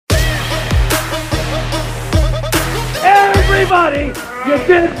Everybody, you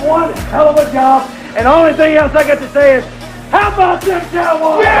did one hell of a job. And the only thing else I got to say is, how about them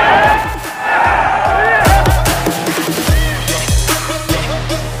Cowboys? Yeah!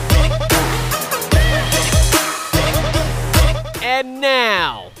 And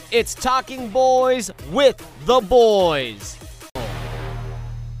now, it's Talking Boys with the Boys.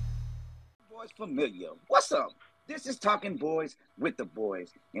 Boys familiar. What's up? This is Talking Boys with the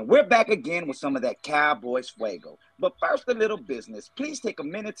Boys. And we're back again with some of that Cowboys fuego. But first, a little business. Please take a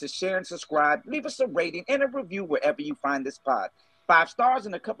minute to share and subscribe. Leave us a rating and a review wherever you find this pod. 5 stars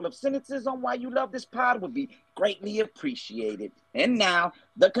and a couple of sentences on why you love this pod would be greatly appreciated. And now,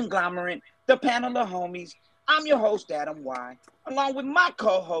 the conglomerate, the panel of homies. I'm your host, Adam Y., along with my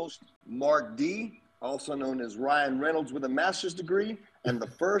co-host, Mark D., also known as Ryan Reynolds with a master's degree, and the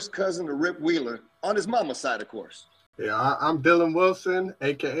first cousin to Rip Wheeler, on his mama's side, of course. Yeah, I'm Dylan Wilson,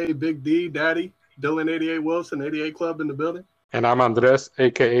 a.k.a. Big D, Daddy. Dylan 88 Wilson, 88 Club in the building. And I'm Andres,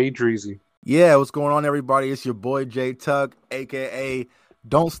 a.k.a. Dreezy. Yeah, what's going on, everybody? It's your boy, Jay Tuck, a.k.a.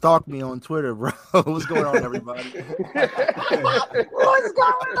 Don't stalk me on Twitter, bro. What's going on, everybody? What's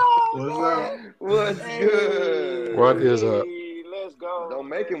going on? What's good? What is up? Let's go. Don't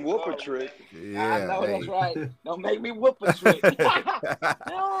make him whoop a trick. Yeah, I know that's right. Don't make me whoop a trick.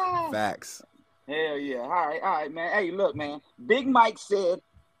 Facts. Hell yeah. All right, man. Hey, look, man. Big Mike said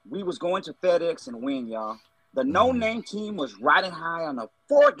we was going to FedEx and win, y'all. The no-name team was riding high on a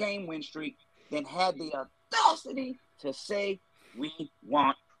 4-game win streak, then had the audacity to say, we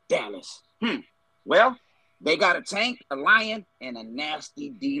want Dallas. Well, they got a tank, a lion, and a nasty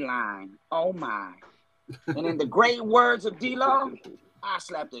D-line. Oh, my. And in the great words of D-Law, I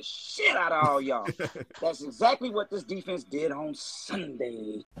slapped the shit out of all y'all. That's exactly what this defense did on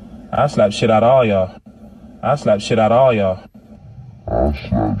Sunday. I slapped shit out of all y'all. I slapped shit out of all y'all.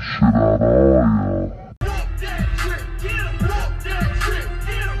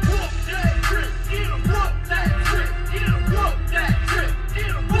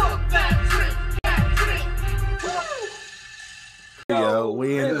 Yo,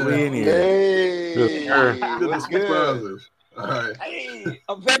 we in here. Hey, What's good? All right. Hey,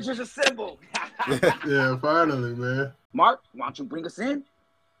 Avengers Assemble. Yeah, finally, man. Mark, why don't you bring us in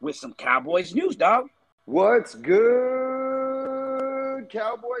with some Cowboys news, dog? what's good,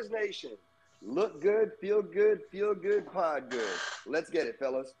 Cowboys Nation? Look good, feel good, pod good. Let's get it,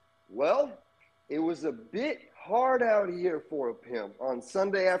 fellas. Well, it was a bit hard out here for a pimp on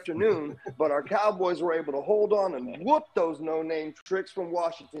Sunday afternoon, but our Cowboys were able to hold on and whoop those no-name tricks from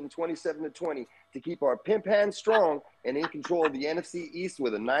Washington 27-20 to keep our pimp hands strong and in control of the NFC East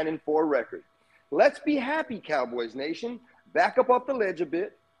with a 9-4 record. Let's be happy, Cowboys Nation. Back up off the ledge a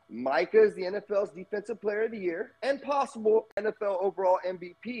bit. Micah is the NFL's Defensive Player of the Year and possible NFL overall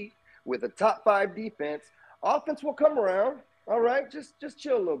MVP with a top 5 defense. Offense will come around. All right, just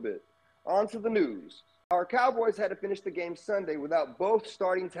chill a little bit. On to the news. Our Cowboys had to finish the game Sunday without both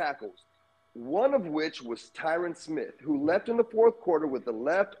starting tackles, one of which was Tyron Smith, who left in the fourth quarter with a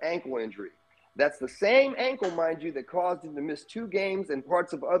left ankle injury. That's the same ankle, mind you, that caused him to miss 2 games and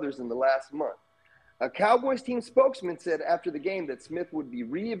parts of others in the last month. A Cowboys team spokesman said after the game that Smith would be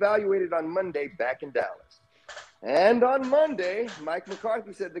reevaluated on Monday back in Dallas. And on Monday, Mike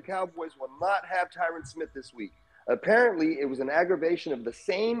McCarthy said the Cowboys will not have Tyron Smith this week. Apparently, it was an aggravation of the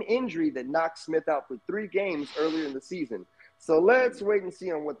same injury that knocked Smith out for 3 games earlier in the season. So let's wait and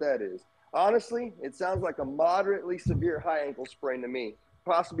see on what that is. Honestly, it sounds like a moderately severe high ankle sprain to me.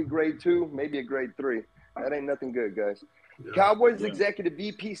 Possibly grade 2, maybe a grade 3. That ain't nothing good, guys. Yeah. Cowboys executive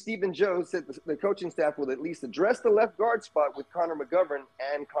VP Stephen Jones said the coaching staff will at least address the left guard spot with Connor McGovern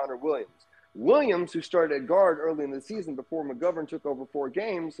and Connor Williams. Williams, who started at guard early in the season before McGovern took over 4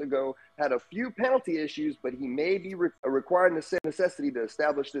 games ago, had a few penalty issues, but he may be a required necessity to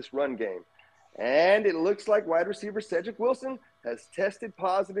establish this run game. And it looks like wide receiver Cedric Wilson has tested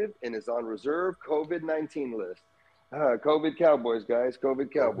positive and is on reserve COVID-19 list. COVID Cowboys, guys.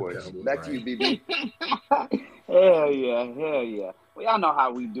 COVID Cowboys. Back to you, BB. Hell yeah. Well, y'all know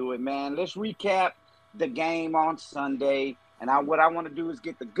how we do it, man. Let's recap the game on Sunday. And what I want to do is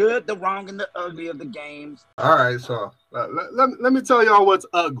get the good, the wrong, and the ugly of the games. All right, so let me tell y'all what's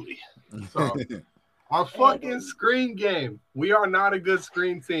ugly. So, our fucking screen game. We are not a good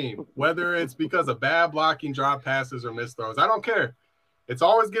screen team, whether it's because of bad blocking, drop passes, or missed throws. I don't care. It's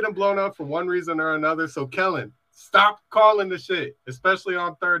always getting blown up for one reason or another. So, Kellen, stop calling the shit, especially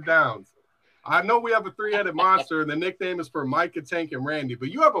on third downs. I know we have a 3-headed monster, and the nickname is for Micah, Tank, and Randy, but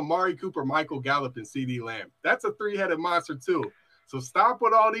you have Amari Cooper, Michael Gallup, and CeeDee Lamb. That's a 3-headed monster, too. So stop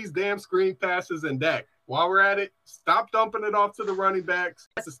with all these damn screen passes and Dak. While we're at it, stop dumping it off to the running backs,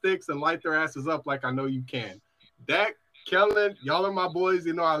 the sticks, and light their asses up like I know you can. Dak, Kellen, y'all are my boys.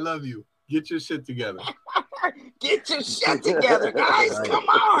 You know I love you. Get your shit together. Get your shit together, guys. Come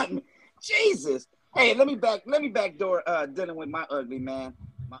on. Jesus. Hey, let me backdoor dealing with my ugly, man.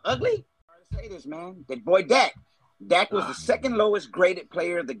 My ugly? I say this, man. That boy Dak. Dak was the second lowest graded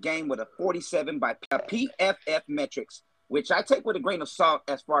player of the game with a 47 by PFF metrics, which I take with a grain of salt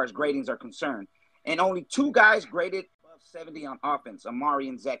as far as gradings are concerned. And only two guys graded above 70 on offense, Amari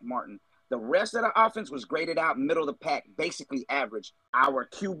and Zach Martin. The rest of the offense was graded out middle of the pack, basically average. Our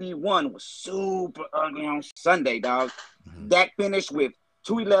QB1 was super ugly on Sunday, dog. Dak finished with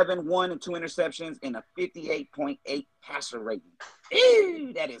 211, 1 and 2 interceptions, and a 58.8 passer rating.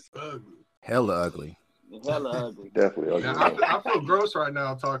 Ew, that is Ugly. Hella ugly. hella ugly. Definitely. Yeah, I feel gross right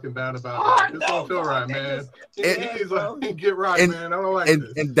now talking bad about it. This don't feel right, man. Get right, man. I don't like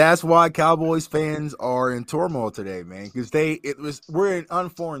this. And that's why Cowboys fans are in turmoil today, man. Because we're in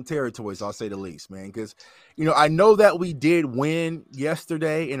unforeign territories, I'll say the least, man. Because I know that we did win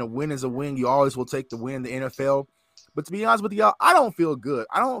yesterday, and a win is a win. You always will take the win in the NFL. But to be honest with y'all, I don't feel good.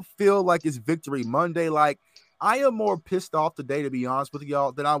 I don't feel like it's Victory Monday. Like, I am more pissed off today, to be honest with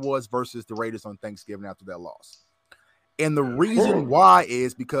y'all, than I was versus the Raiders on Thanksgiving after that loss. And the reason why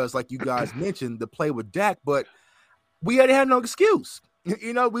is because, like you guys mentioned, the play with Dak, but we had no excuse.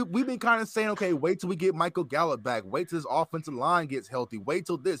 We've been kind of saying, okay, wait till we get Michael Gallup back. Wait till his offensive line gets healthy. Wait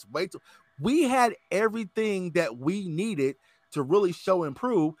till this. We had everything that we needed to really show and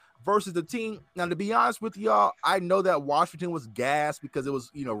prove versus the team. Now, to be honest with y'all, I know that Washington was gassed because it was,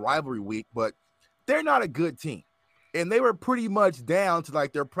 rivalry week, but they're not a good team. And they were pretty much down to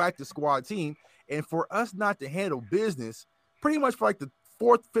like their practice squad team. And for us not to handle business pretty much for like the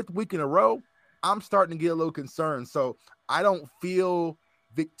 4th, 5th week in a row, I'm starting to get a little concerned. So I don't feel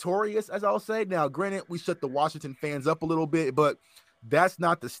victorious, as I'll say. Now, granted, we shut the Washington fans up a little bit, but that's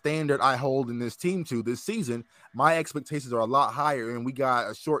not the standard I hold in this team to this season. My expectations are a lot higher, and we got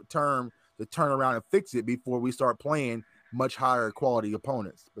a short term to turn around and fix it before we start playing much higher quality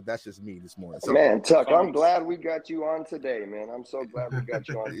opponents. But that's just me this morning. So, man, Tuck, I'm glad we got you on today, man. I'm so glad we got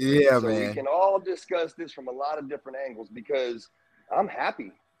you on today. Yeah, so man. We can all discuss this from a lot of different angles because I'm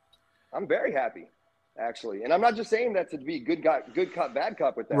happy. I'm very happy, actually. And I'm not just saying that to be good cop, bad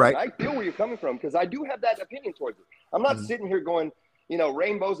cop with that. Right. And I feel where you're coming from because I do have that opinion towards it. I'm not sitting here going,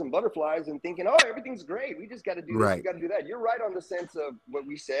 rainbows and butterflies and thinking, oh, everything's great. We just got to do this. We got to do that. You're right on the sense of what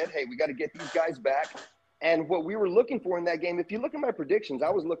we said. Hey, we got to get these guys back. And what we were looking for in that game, if you look at my predictions, I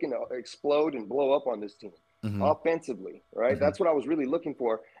was looking to explode and blow up on this team offensively, right? That's what I was really looking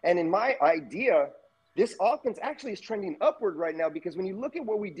for. And in my idea, this offense actually is trending upward right now because when you look at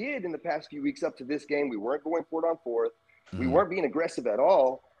what we did in the past few weeks up to this game, we weren't going for it on 4th. We weren't being aggressive at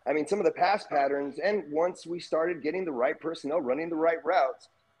all. I mean, some of the pass patterns, and once we started getting the right personnel, running the right routes,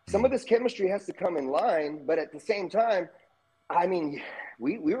 some of this chemistry has to come in line. But at the same time, I mean,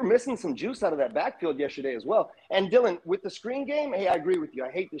 we were missing some juice out of that backfield yesterday as well. And Dylan, with the screen game, hey, I agree with you.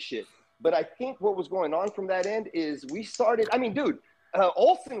 I hate this shit. But I think what was going on from that end is we started – I mean, dude,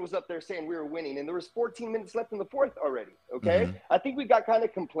 Olsen was up there saying we were winning, and there was 14 minutes left in the 4th already, okay? I think we got kind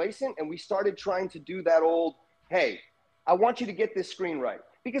of complacent, and we started trying to do that old, hey, I want you to get this screen right.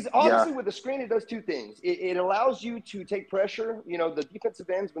 Because obviously with the screen, it does two things. It allows you to take pressure, the defensive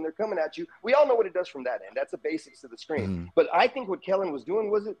ends when they're coming at you. We all know what it does from that end. That's the basics of the screen. But I think what Kellen was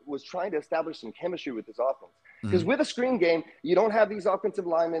doing was trying to establish some chemistry with his offense. Because with a screen game, you don't have these offensive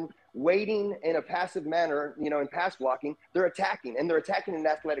linemen waiting in a passive manner, in pass blocking. They're attacking, and they're attacking in an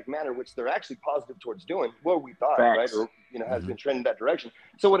athletic manner, which they're actually positive towards doing, what we thought, right? Or, has been trending that direction.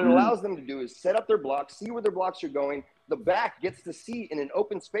 So what it allows them to do is set up their blocks, see where their blocks are going. The back gets to see in an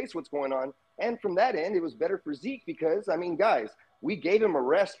open space what's going on. And from that end, it was better for Zeke because, I mean, guys, we gave him a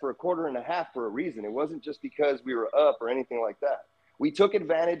rest for a quarter and a half for a reason. It wasn't just because we were up or anything like that. We took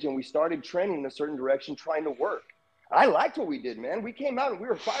advantage and we started trending in a certain direction, trying to work. I liked what we did, man. We came out and we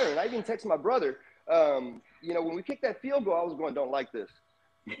were firing. I even texted my brother, when we kicked that field goal, I was going, don't like this.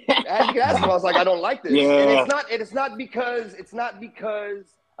 As you can ask him, I was like, I don't like this. Yeah. And it's not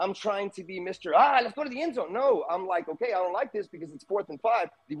because I'm trying to be Mr. Let's go to the end zone. No, I'm like, okay, I don't like this because it's 4th and 5.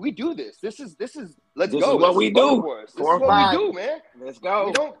 We do this. This is let's this go. Is what we do. This is what we do, man. Let's go.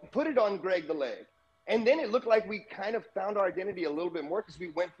 We don't put it on Greg the leg. And then it looked like we kind of found our identity a little bit more because we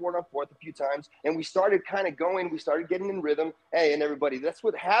went for it on 4th a few times and we started kind of going. We started getting in rhythm. Hey, and everybody, that's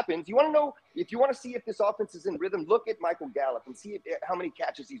what happens. You want to know if you want to see if this offense is in rhythm, look at Michael Gallup and see how many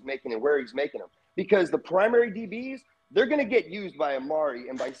catches he's making and where he's making them. Because the primary DBs, they're going to get used by Amari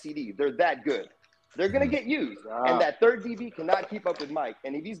and by CD. They're that good. They're going to get used. And that third DB cannot keep up with Mike.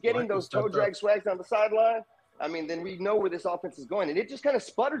 And if he's getting those toe drag swags on the sideline, I mean, then we know where this offense is going. And it just kind of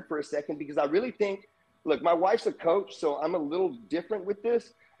sputtered for a second because I really think Look, my wife's a coach, so I'm a little different with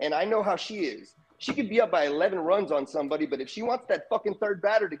this, and I know how she is. She could be up by 11 runs on somebody, but if she wants that fucking third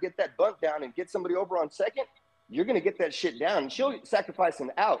batter to get that bunt down and get somebody over on second, you're going to get that shit down. And she'll sacrifice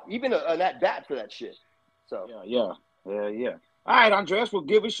an out, even an at-bat for that shit. So Yeah. All right, Andres, well,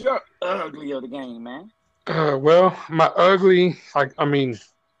 give us your ugly of the game, man. Well, my ugly, I mean,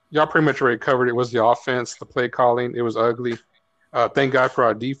 y'all pretty much already covered it. Was the offense, the play calling. It was ugly. Thank God for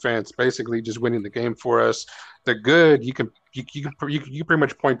our defense, basically just winning the game for us. The good, you can pretty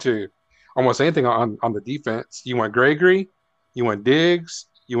much point to almost anything on the defense. You want Gregory, you want Diggs,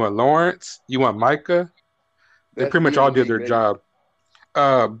 you want Lawrence, you want Micah. They pretty much all did their job.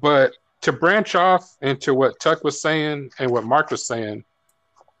 But to branch off into what Tuck was saying and what Mark was saying,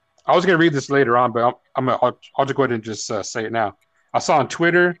 I was going to read this later on, but I'll just go ahead and just say it now. I saw on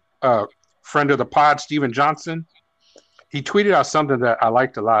Twitter, friend of the pod, Steven Johnson, he tweeted out something that I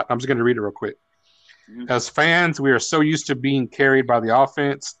liked a lot. I'm just going to read it real quick. As fans, we are so used to being carried by the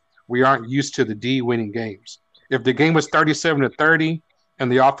offense, we aren't used to the D winning games. If the game was 37-30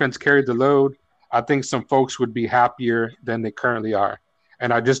 and the offense carried the load, I think some folks would be happier than they currently are.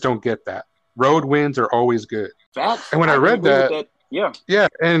 And I just don't get that. Road wins are always good. Facts. And when I read that, yeah.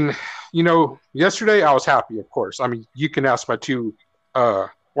 And, yesterday I was happy, of course. I mean, you can ask my two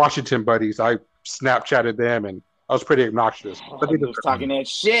Washington buddies. I Snapchatted them, and I was pretty obnoxious. But they was talking that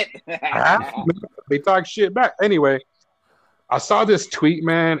shit. They talk shit back. Anyway, I saw this tweet,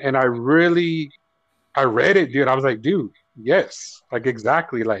 man, and I read it, dude. I was like, dude, yes. Like,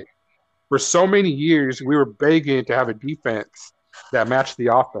 exactly. Like, for so many years, we were begging to have a defense that matched the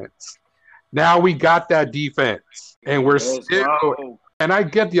offense. Now we got that defense, and we're still – and I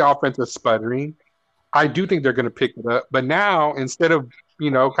get the offense is sputtering. I do think they're going to pick it up. But now, instead of,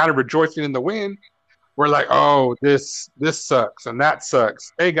 kind of rejoicing in the win, we're like, oh, this sucks and that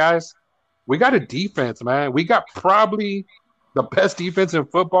sucks. Hey, guys, we got a defense, man. We got probably the best defense in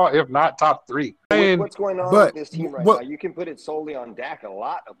football, if not top 3. What's going on with this team right now? You can put it solely on Dak, a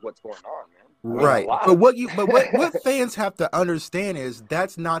lot of what's going on, man. Right. But what fans have to understand is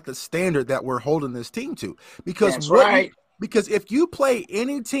that's not the standard that we're holding this team to. Because because if you play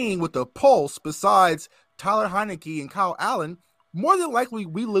any team with a pulse besides Tyler Heineke and Kyle Allen, more than likely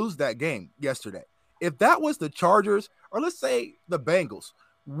we lose that game yesterday. If that was the Chargers, or let's say the Bengals,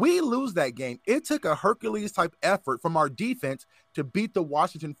 we lose that game. It took a Hercules type effort from our defense to beat the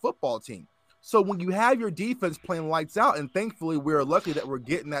Washington football team. So when you have your defense playing lights out, and thankfully we're lucky that we're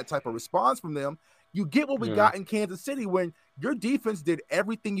getting that type of response from them, you get what we got in Kansas City when your defense did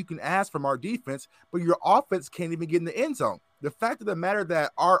everything you can ask from our defense, but your offense can't even get in the end zone. The fact of the matter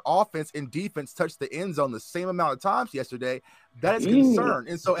that our offense and defense touched the end zone the same amount of times yesterday, that is a concern.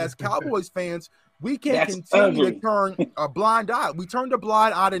 And so as Cowboys fans, we can't continue to turn a blind eye. We turned a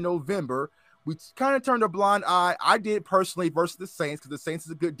blind eye in November. We kind of turned a blind eye. I did personally versus the Saints because the Saints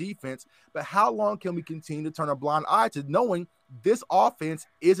is a good defense. But how long can we continue to turn a blind eye to knowing this offense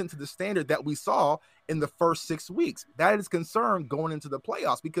isn't to the standard that we saw in the first 6 weeks? That is concern going into the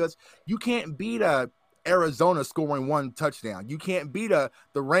playoffs because you can't beat Arizona scoring 1 touchdown. You can't beat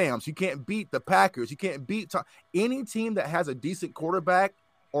the Rams. You can't beat the Packers. You can't beat any team that has a decent quarterback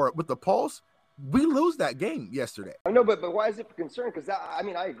or with the pulse. We lose that game yesterday. I know, but why is it for concern? Because,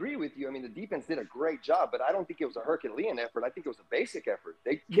 I agree with you. I mean, the defense did a great job, but I don't think it was a Herculean effort. I think it was a basic effort.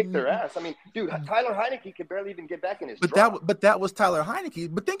 They kicked their ass. I mean, dude, Tyler Heineke could barely even get back in his drop. But that was Tyler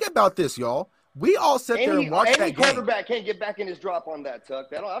Heineke. But think about this, y'all. We all sat there and watched that game. Any quarterback can't get back in his drop on that, Tuck.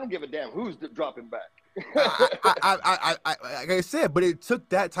 I don't give a damn who's dropping back. Like I said, but it took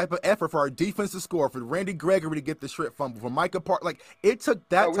that type of effort for our defense to score, for Randy Gregory to get the strip fumble, for Micah Park. Like it took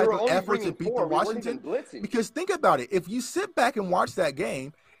that type of effort to beat the Washington. Because think about it, if you sit back and watch that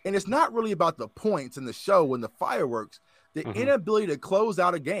game, and it's not really about the points and the show and the fireworks, the inability to close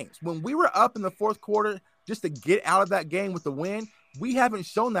out of games. When we were up in the fourth quarter, just to get out of that game with the win, we haven't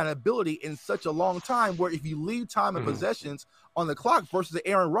shown that ability in such a long time. Where if you leave time and possessions on the clock versus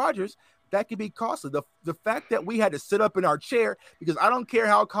Aaron Rodgers, that could be costly. The fact that we had to sit up in our chair, because I don't care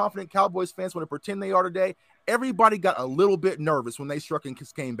how confident Cowboys fans want to pretend they are today, everybody got a little bit nervous when they struck and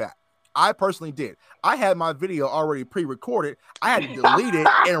came back. I personally did. I had my video already pre-recorded. I had to delete it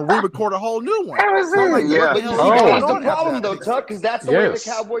and re-record a whole new one. That was the problem, though, Tuck, because that's the way the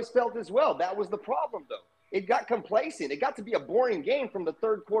Cowboys felt as well. That was the problem, though. It got complacent. It got to be a boring game from the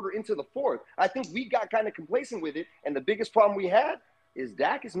third quarter into the fourth. I think we got kind of complacent with it, and the biggest problem we had is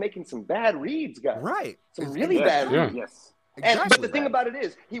Dak is making some bad reads, guys. Right. Some really bad reads. Yes. Exactly. But the thing about it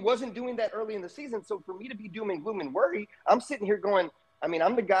is, he wasn't doing that early in the season. So for me to be doom and gloom and worry, I'm sitting here going,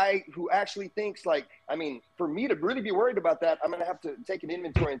 I'm the guy who actually thinks for me to really be worried about that, I'm going to have to take an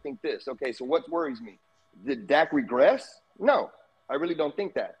inventory and think this. Okay, so what worries me? Did Dak regress? No, I really don't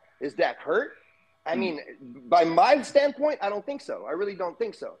think that. Is Dak hurt? I mean, by my standpoint, I don't think so. I really don't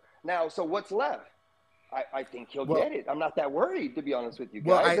think so. Now, so what's left? I think he'll get it. I'm not that worried, to be honest with you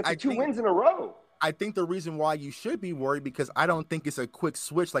guys. That's 2 wins in a row. I think the reason why you should be worried, because I don't think it's a quick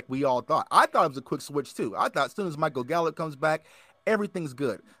switch like we all thought. I thought it was a quick switch too. I thought as soon as Michael Gallup comes back, everything's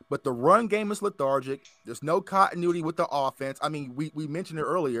good. But the run game is lethargic. There's no continuity with the offense. I mean, we mentioned it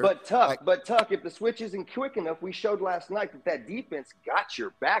earlier. But Tuck, if the switch isn't quick enough, we showed last night that defense got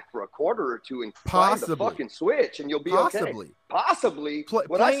your back for a quarter or two and find the fucking switch, and you'll be okay. Possibly.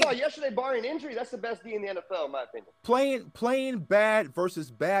 What I saw yesterday, barring injury, that's the best D in the NFL, in my opinion. Playing bad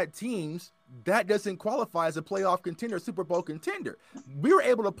versus bad teams, that doesn't qualify as a playoff contender, Super Bowl contender. We were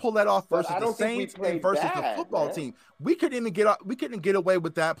able to pull that off versus the Saints and versus the football team. We couldn't get away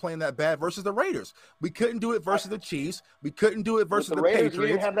with that, playing that bad versus the Raiders. We couldn't do it versus the Chiefs. We couldn't do it versus the Raiders. We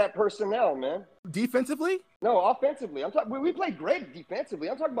didn't have that personnel, man. Defensively? No, offensively. We played great defensively.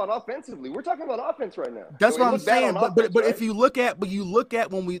 I'm talking about offensively. We're talking about offense right now. That's what I'm saying. But if you look at when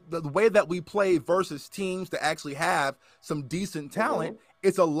the way that we play versus teams that actually have some decent talent,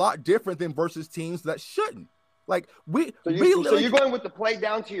 it's a lot different than versus teams that shouldn't. Like so you're going with the play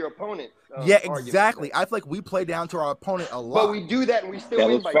down to your opponent. Yeah, exactly. I feel like we play down to our opponent a lot. But we do that and we still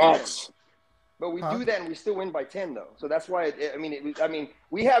win by 10. But we do that and we still win by 10 though. So that's why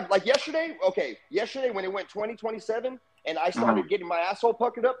we have, like yesterday when it went 20-27 and I started getting my asshole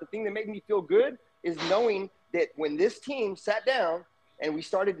puckered up, the thing that made me feel good is knowing that when this team sat down and we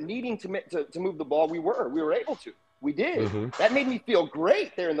started needing to move the ball, we were able to. We did. That made me feel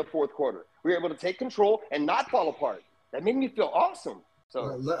great there in the fourth quarter. We were able to take control and not fall apart. That made me feel awesome. So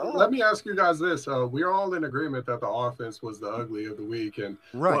let me ask you guys this. We're all in agreement that the offense was the ugly of the week. And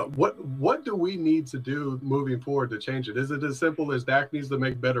what do we need to do moving forward to change it? Is it as simple as Dak needs to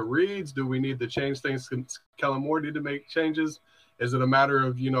make better reads? Do we need to change things? Kellen Moore need to make changes? Is it a matter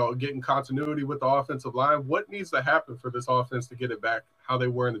of, getting continuity with the offensive line? What needs to happen for this offense to get it back how they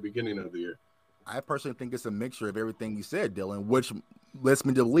were in the beginning of the year? I personally think it's a mixture of everything you said, Dylan, which lets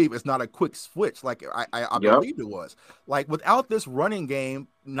me to believe it's not a quick switch like I believed it was. Like without this running game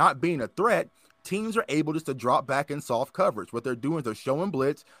not being a threat, teams are able just to drop back in soft coverage. What they're doing is they're showing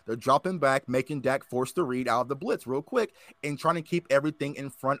blitz, they're dropping back, making Dak force the read out of the blitz real quick and trying to keep everything in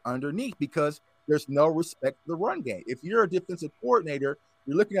front underneath because there's no respect for the run game. If you're a defensive coordinator,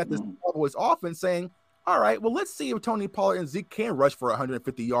 you're looking at this Cowboys offense saying, all right, well, let's see if Tony Pollard and Zeke can rush for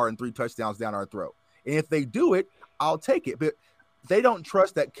 150 yards and 3 touchdowns down our throat. And if they do it, I'll take it. But they don't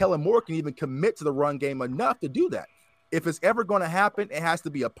trust that Kellen Moore can even commit to the run game enough to do that. If it's ever going to happen, it has to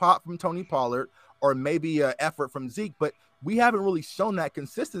be a pop from Tony Pollard or maybe an effort from Zeke. But we haven't really shown that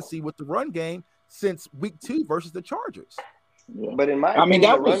consistency with the run game since week 2 versus the Chargers. Yeah. But in my opinion,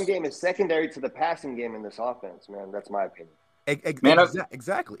 the run game is secondary to the passing game in this offense, man. That's my opinion.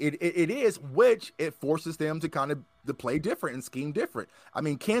 Exactly. It is, which it forces them to kind of to play different and scheme different. I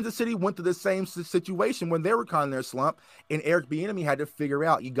mean, Kansas City went through the same situation when they were kind of in their slump, and Eric Bieniemy had to figure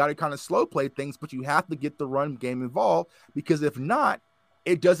out you got to kind of slow play things, but you have to get the run game involved because if not,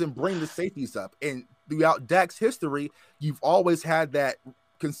 it doesn't bring the safeties up. And throughout Dak's history, you've always had that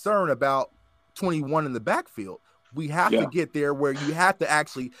concern about 21 in the backfield. We have to get there where you have to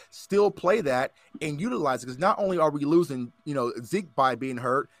actually still play that and utilize it. Because not only are we losing, Zeke by being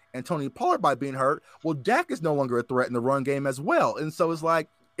hurt and Tony Pollard by being hurt, well, Dak is no longer a threat in the run game as well. And so it's like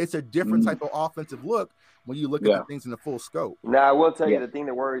it's a different type of offensive look when you look at the things in the full scope. Now, I will tell you the thing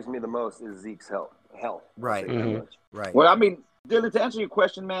that worries me the most is Zeke's health. Right. Right. Well, I mean, Dylan, to answer your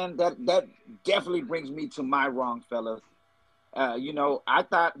question, man, that definitely brings me to my wrong, fella. I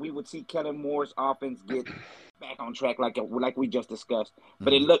thought we would see Kellen Moore's offense get back on track like we just discussed.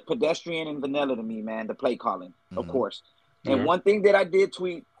 But it looked pedestrian and vanilla to me, man, the play calling, of course. And one thing that I did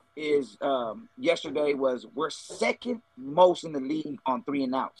tweet is yesterday was we're second most in the league on 3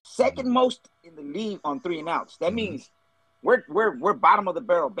 and outs. Second most in the league on 3 and outs. That means we're bottom of the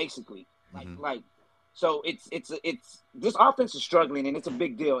barrel, basically. So it's this offense is struggling and it's a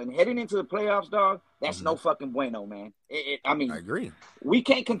big deal. And heading into the playoffs, dog, that's no fucking bueno, man. I agree. We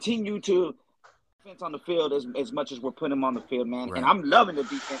can't continue to defense on the field as much as we're putting them on the field, man. Right. And I'm loving the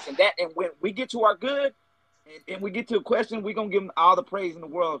defense. And when we get to our good and we get to a question, we're gonna give them all the praise in the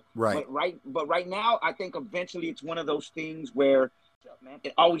world. Right. But right now, I think eventually it's one of those things where, man,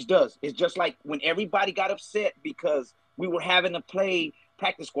 it always does. It's just like when everybody got upset because we were having to play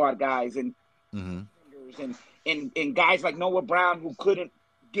practice squad guys and and guys like Noah Brown who couldn't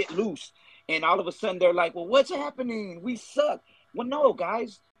get loose. And all of a sudden they're like, well, what's happening? We suck. Well, no,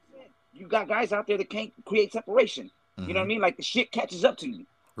 guys. You got guys out there that can't create separation. You know what I mean? Like the shit catches up to you.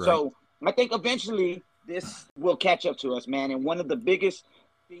 Right. So I think eventually this will catch up to us, man. And one of the biggest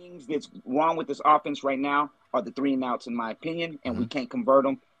things that's wrong with this offense right now are the 3-and-outs, in my opinion, and we can't convert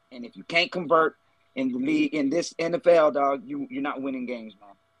them. And if you can't convert in the league, in this NFL, dog, you're not winning games, man.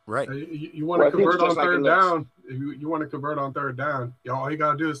 Right. You want to convert on third down. If you want to convert on third down, all you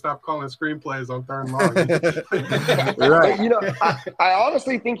got to do is stop calling screenplays on third and long. Right. You know, I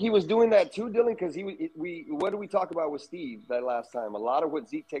honestly think he was doing that too, Dylan, because what did we talk about with Steve that last time? A lot of what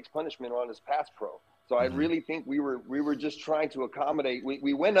Zeke takes punishment on is pass pro. So I really think we were just trying to accommodate.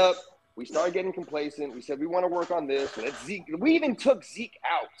 We went up, we started getting complacent. We said we want to work on this. Let's Zeke. We even took Zeke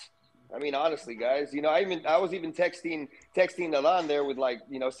out. I mean, honestly, guys, you know, I was even texting Alon there with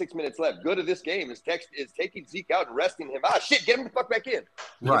 6 minutes left. Good of this game is taking Zeke out and resting him. Shit, get him the fuck back in.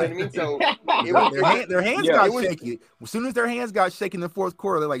 You know what I mean? So their hands got shaky. As soon as their hands got shaky in the fourth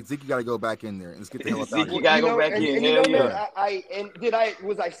quarter, they're like, Zeke, you got to go back in there and let's get the hell out of here. You got to go back in. Man,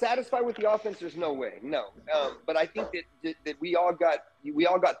 was I satisfied with the offense? There's no way, no. But I think that we all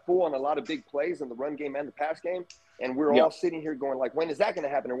got full on a lot of big plays in the run game and the pass game. And we're all sitting here going like, when is that going to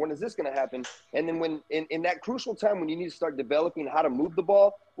happen? Or when is this going to happen? And then when in that crucial time when you need to start developing how to move the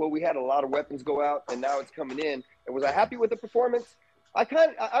ball, well, we had a lot of weapons go out and now it's coming in. And was I happy with the performance? I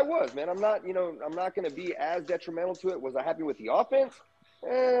was, man. I'm not going to be as detrimental to it. Was I happy with the offense?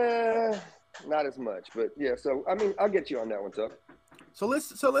 Not as much, but yeah. So, I mean, I'll get you on that one, Tuck. So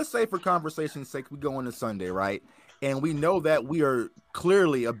let's say for conversation's sake, we go into Sunday, right? And we know that we are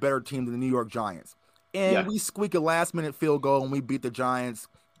clearly a better team than the New York Giants. And we squeak a last-minute field goal and we beat the Giants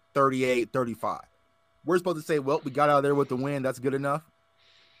 38-35. We're supposed to say, well, we got out of there with the win. That's good enough?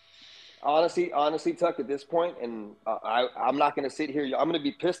 Honestly, Tuck, at this point, and I'm not going to sit here. I'm going to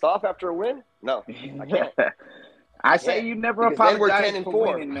be pissed off after a win? No, I can't. I say you never apologize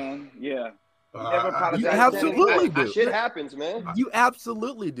for winning, man. Yeah. You never apologize. You absolutely do. Shit happens, man. You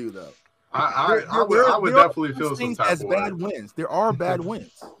absolutely do, though. I would definitely feel some type of bad wins. There are bad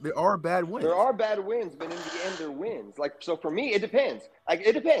wins. There are bad wins. There are bad wins, but in the end, they're wins. So for me, it depends.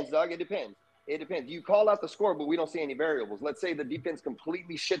 It depends, dog. It depends. It depends. You call out the score, but we don't see any variables. Let's say the defense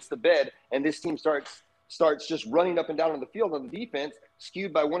completely shits the bed, and this team starts just running up and down on the field on the defense,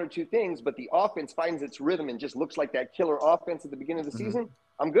 skewed by one or two things, but the offense finds its rhythm and just looks like that killer offense at the beginning of the season.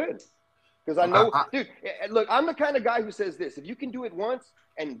 I'm good. Because I know, dude, look, I'm the kind of guy who says this. If you can do it once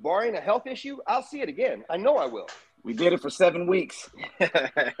and barring a health issue, I'll see it again. I know I will. We did it for 7 weeks.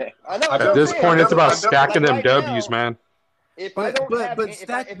 I know. At this point, it's about stacking them W's, man. If I don't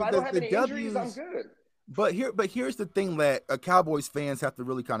have any injuries, I'm good. But here's the thing that Cowboys fans have to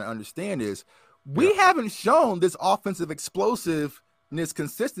really kind of understand is we haven't shown this offensive explosiveness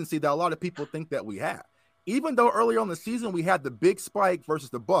consistency that a lot of people think that we have. Even though earlier on the season we had the big spike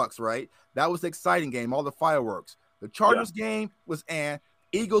versus the Bucs, right? That was the exciting game, all the fireworks. The Chargers game was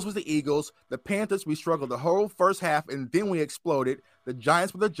Eagles was the Eagles. The Panthers, we struggled the whole first half, and then we exploded. The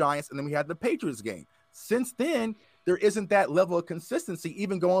Giants were the Giants, and then we had the Patriots game. Since then, there isn't that level of consistency,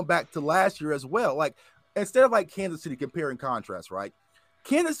 even going back to last year as well. Like, instead of like Kansas City, compare and contrast, right?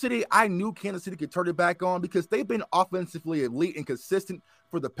 Kansas City, I knew Kansas City could turn it back on because they've been offensively elite and consistent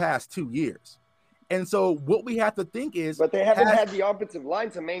for the past 2 years. And so what we have to think is, but they haven't had the offensive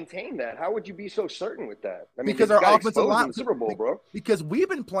line to maintain that. How would you be so certain with that? I mean, because our offensive line, in the Super Bowl, bro. Because we've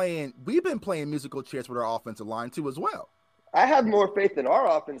been playing musical chairs with our offensive line too, as well. I have more faith in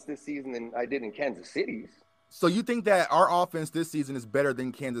our offense this season than I did in Kansas City's. So you think that our offense this season is better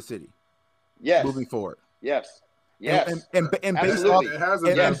than Kansas City? Yes. Moving forward. Yes. Yes, and based off, it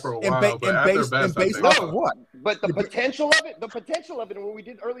hasn't been for a while, and based off of what? But the potential of it, and what we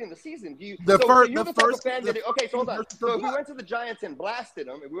did early in the season. Okay, so hold on. So if we went to the Giants and blasted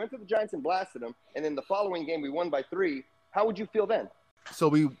them, and then the following game we won by 3, how would you feel then? So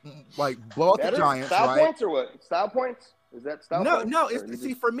we blow out the Giants, style right? Points or what? Style points? Is that style points? No.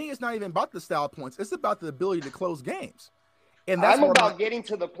 See, for me, it's not even about the style points. It's about the ability to close games. And that's I'm about getting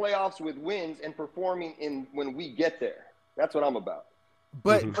to the playoffs with wins and performing when we get there. That's what I'm about.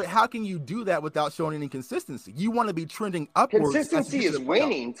 But how can you do that without showing any consistency? You want to be trending upwards. Consistency is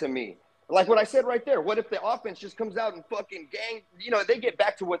winning to me. Like what I said right there. What if the offense just comes out and fucking they get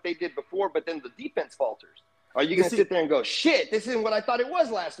back to what they did before, but then the defense falters? Are you going to sit there and go, shit, this isn't what I thought it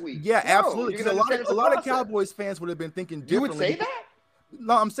was last week? Yeah, absolutely. Because a lot of Cowboys fans would have been thinking differently. You would say that?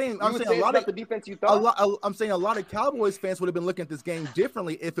 No, I'm saying a lot of the defense you thought. I'm saying a lot of Cowboys fans would have been looking at this game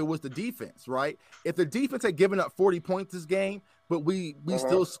differently if it was the defense, right? If the defense had given up 40 points this game, but we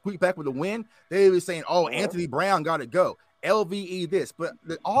still squeak back with a win, they would be saying, "Oh, Anthony Brown got to go." LVE this, but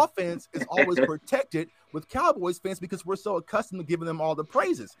the offense is always protected with Cowboys fans because we're so accustomed to giving them all the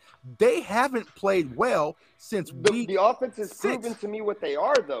praises. They haven't played well since the offense has 6. proven to me what they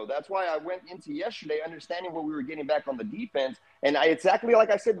are, though. That's why I went into yesterday understanding what we were getting back on the defense. And exactly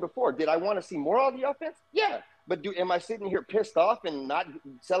like I said before, did I want to see more of the offense? Yeah. But am I sitting here pissed off and not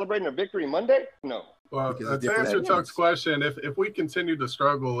celebrating a victory Monday? No. Well, to answer Tuck's question, if we continue to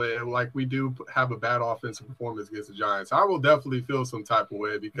struggle like we do have a bad offensive performance against the Giants, I will definitely feel some type of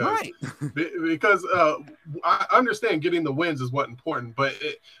way because I understand getting the wins is what's important, but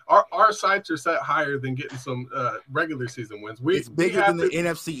our sights are set higher than getting some regular season wins. It's bigger than the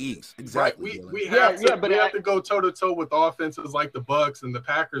NFC East. Exactly. Right. We have to go toe to toe with offenses like the Bucs and the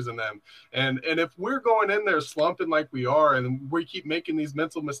Packers and them. And if we're going in there slumping like we are, and we keep making these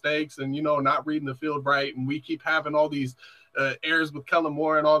mental mistakes and not reading the field right, and we keep having all these errors with Kellen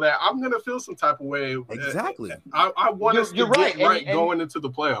Moore and all that, I'm gonna feel some type of way. Exactly. I want us to get right going into the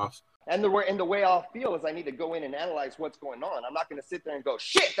playoffs. And the way I'll feel is I need to go in and analyze what's going on. I'm not going to sit there and go,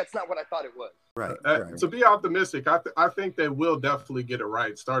 shit, that's not what I thought it was. Right. To be optimistic, I think they will definitely get it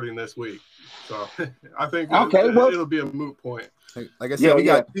right starting this week. So I think it'll be a moot point. Like I said, we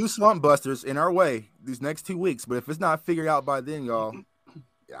got 2 slump busters in our way these next 2 weeks. But if it's not figured out by then, y'all,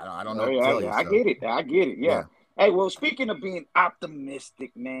 I don't know what to tell you. I get it. Yeah. Hey, well, speaking of being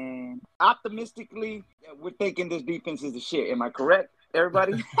optimistic, man, optimistically, we're thinking this defense is the shit. Am I correct,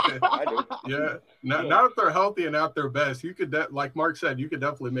 everybody? I do. Yeah. Now that they're healthy and at their best, you could, like Mark said, you could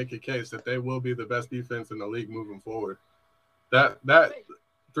definitely make a case that they will be the best defense in the league moving forward. That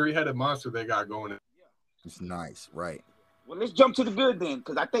 3-headed monster they got going. It's nice, right? Well, let's jump to the good then,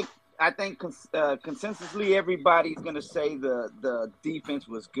 because I think consensusly everybody's gonna say the defense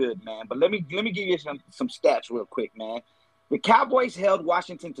was good, man. But let me give you some stats real quick, man. The Cowboys held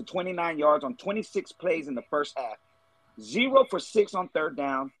Washington to 29 yards on 26 plays in the first half, 0 for 6 on third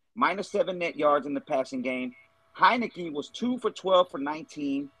down, -7 net yards in the passing game. Heineke was 2 for 12 for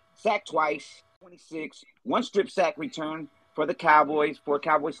 19, sacked twice, 26, 1 strip sack return for the Cowboys for a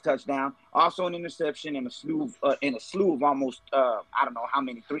Cowboys touchdown, also an interception and a slew of almost I don't know how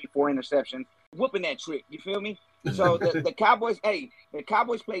many, 3-4 interceptions, whooping that trick. You feel me? So the Cowboys, the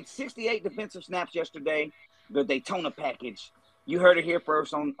Cowboys played 68 defensive snaps yesterday. The Daytona package. You heard it here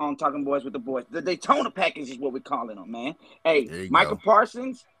first on Talking Boys with the Boys. The Daytona package is what we're calling them, man. Hey, Micah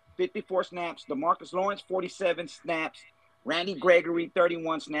Parsons, 54 snaps. DeMarcus Lawrence, 47 snaps. Randy Gregory,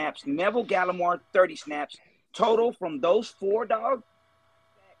 31 snaps. Neville Gallimore, 30 snaps. Total from those 4 dogs,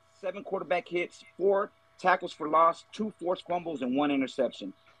 7 quarterback hits, 4 tackles for loss, 2 forced fumbles, and 1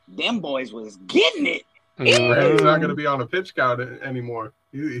 interception. Them boys was getting it. Randy's not going to be on a pitch count anymore.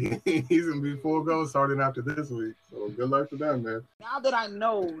 He's going to be full go starting after this week. So good luck to them, man. Now that I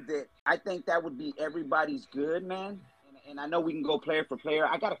know that, I think that would be everybody's good, man. And I know we can go player for player.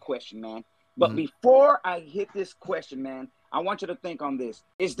 I got a question, man. But before I hit this question, man, I want you to think on this.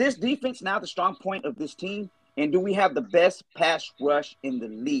 Is this defense now the strong point of this team? And do we have the best pass rush in the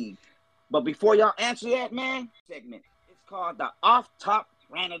league? But before y'all answer that, man, segment. It's called the Off-Top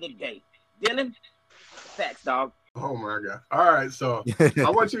Rant of the Day. Dylan, facts, dog. Oh my God! All right, so I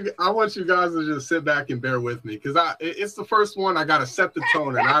want you guys to just sit back and bear with me because it's the first one. I gotta set the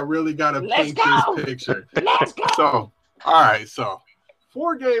tone and I really gotta paint this picture. Let's go. So, all right, so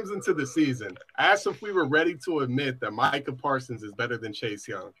 4 games into the season, I asked if we were ready to admit that Micah Parsons is better than Chase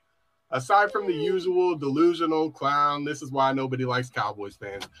Young. Aside from the usual delusional clown, this is why nobody likes Cowboys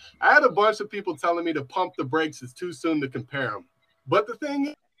fans. I had a bunch of people telling me to pump the brakes. It's too soon to compare them. But the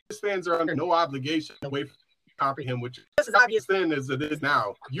thing is, fans are under no obligation to wait for you to comprehend, which is as obvious then as it is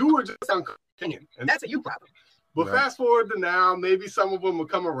now. You were just on opinion, and that's a you problem. But fast forward to now, maybe some of them will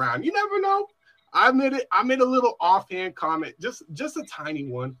come around. You never know. I admit it. I made a little offhand comment, just a tiny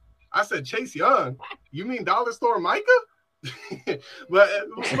one. I said, Chase Young, you mean Dollar Store Micah? but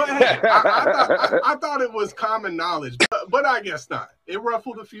hey, I thought it was common knowledge, but I guess not. It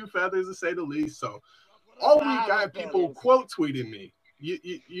ruffled a few feathers to say the least. So all week I had people quote tweeting me.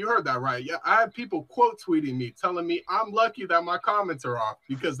 You heard that right? Yeah, I had people quote tweeting me, telling me I'm lucky that my comments are off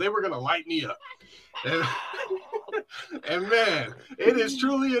because they were gonna light me up. And man, it is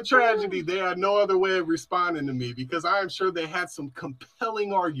truly a tragedy. They had no other way of responding to me because I am sure they had some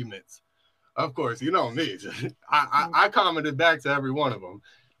compelling arguments. Of course, you know me. I commented back to every one of them.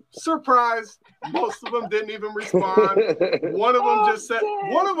 Surprise! Most of them didn't even respond. One of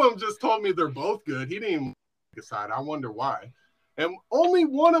them just told me they're both good. He didn't even decide. I wonder why. And only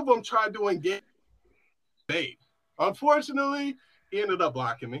one of them tried to engage debate. Unfortunately, he ended up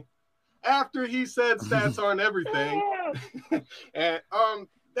blocking me after he said stats aren't everything. And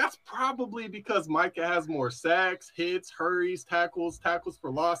That's probably because Micah has more sacks, hits, hurries, tackles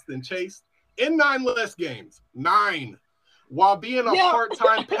for loss than Chase in 9 less games. 9. While being a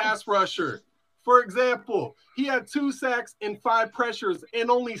part-time pass rusher. For example, he had 2 sacks and 5 pressures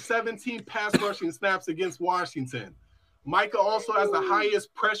and only 17 pass rushing snaps against Washington. Micah also has the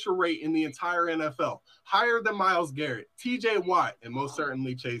highest pressure rate in the entire NFL, higher than Myles Garrett, TJ Watt, and most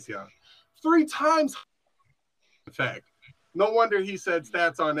certainly Chase Young. 3 times, in fact. No wonder he said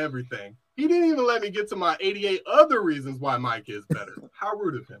stats on everything. He didn't even let me get to my 88 other reasons why Micah is better. How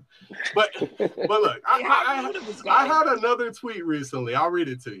rude of him. But look, I had another tweet recently. I'll read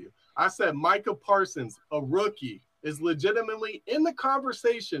it to you. I said Micah Parsons, a rookie, is legitimately in the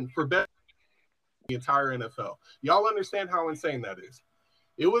conversation for best in the entire NFL. Y'all understand how insane that is.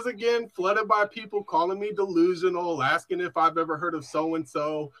 It was, again, flooded by people calling me delusional, asking if I've ever heard of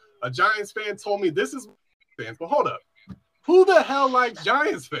so-and-so. A Giants fan told me this is fans, but hold up. Who the hell likes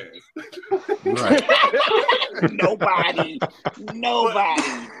Giants fans? Right. Nobody.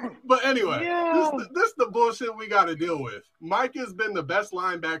 But anyway, this is the bullshit we got to deal with. Mike has been the best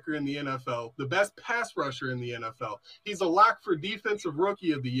linebacker in the NFL, the best pass rusher in the NFL. He's a lock for Defensive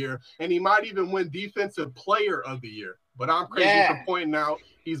Rookie of the Year, and he might even win Defensive Player of the Year. But I'm crazy for pointing out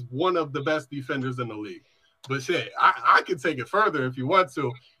he's one of the best defenders in the league. But shit, I can take it further if you want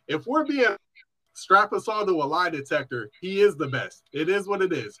to. If we're being strap us all to a lie detector, he is the best. It is what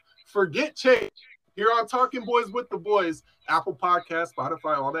it is. Forget Chase. Here on Talking Boys with the Boys, Apple Podcasts,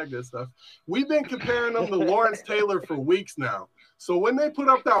 Spotify, all that good stuff. We've been comparing them to Lawrence Taylor for weeks now. So when they put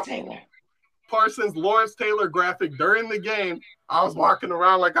up that Parsons Lawrence Taylor graphic during the game, I was walking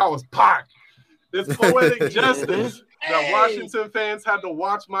around like I was Pac. It's poetic justice that Washington fans had to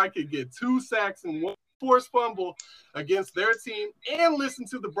watch Micah get 2 sacks and 1 forced fumble against their team and listen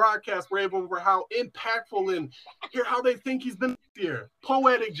to the broadcast rave over how impactful and hear how they think he's been this year.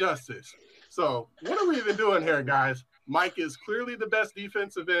 Poetic justice. So what are we even doing here, guys? Mike is clearly the best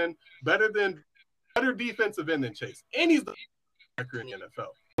defensive end, better defensive end than Chase. And he's the record in the NFL.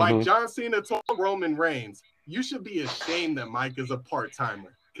 Like John Cena told Roman Reigns, you should be ashamed that Mike is a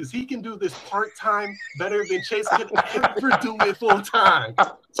part-timer. Because he can do this part-time better than Chase can ever do it full-time.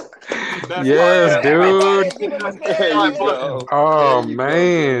 Yes, dude. Oh,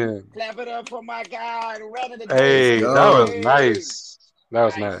 man. Clap it up for my guy. Hey, that was nice. That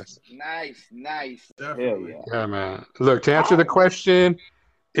was nice. Definitely. Yeah, man. Look, to answer the question,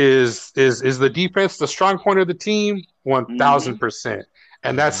 is the defense the strong point of the team? 1,000%.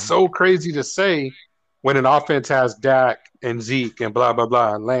 And that's so crazy to say when an offense has Dak and Zeke and blah, blah,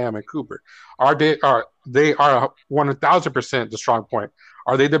 blah, and Lamb and Cooper. They are 1,000% the strong point.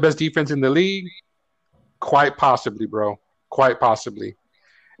 Are they the best defense in the league? Quite possibly, bro. Quite possibly.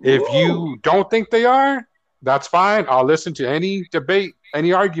 If you don't think they are, that's fine. I'll listen to any debate,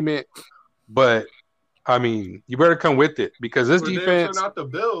 any argument. But, I mean, you better come with it because this defense – not the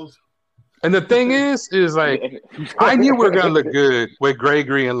Bills. And the thing is like, I knew we were going to look good with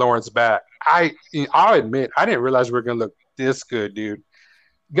Gregory and Lawrence back. I'll admit, I didn't realize we were going to look this good, dude.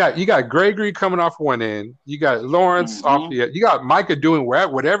 You got Gregory coming off one end. You got Lawrence off the end. You got Micah doing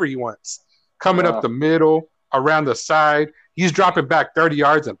whatever he wants. Coming up the middle, around the side. He's dropping back 30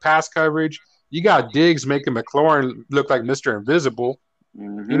 yards in pass coverage. You got Diggs making McLaurin look like Mr. Invisible. You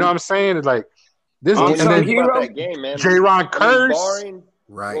know what I'm saying? It's like this. And then that game, man. J-Ron Curse.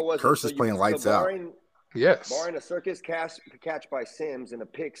 Right. Curse is playing lights out. Barring a circus catch by Sims and a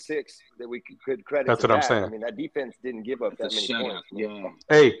pick 6 that we could credit. That's what I'm saying. I mean, that defense didn't give up that many points. Yeah.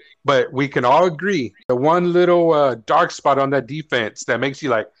 Hey, but we can all agree the one little dark spot on that defense that makes you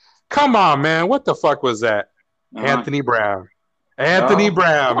like, come on, man, what the fuck was that? Anthony Brown. Anthony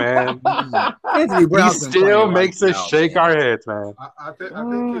Brown, man. Anthony Brown still makes us shake our heads, man. I think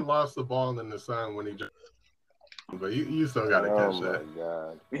he lost the ball in the sun when he jumped. But you still got to catch that.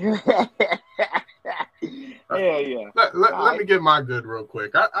 Yeah. Let me get my good real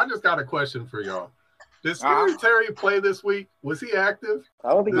quick. I just got a question for y'all. Did Scary Terry play this week? Was he active? I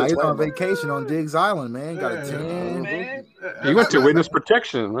don't think he's on vacation on Diggs Island, man. Got a 10. He went to witness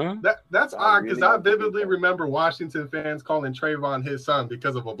protection, man. That's odd because I vividly remember Washington fans calling Trayvon his son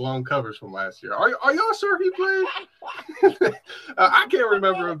because of a blown coverage from last year. Are y'all sure he played? I can't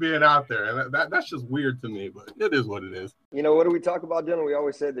remember him being out there, and that's just weird to me. But it is what it is. You know, what do we talk about, Dylan? We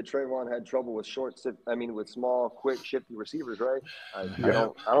always said that Trayvon had trouble with with small, quick, shifty receivers, right? I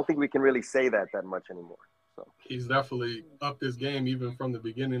don't think we can really say that much anymore. So he's definitely upped his game even from the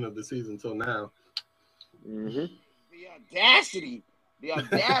beginning of the season till now. The audacity of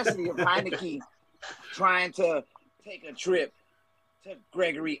Heineke trying to take a trip to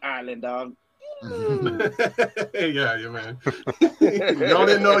Gregory Island, dog. Yeah, man. Y'all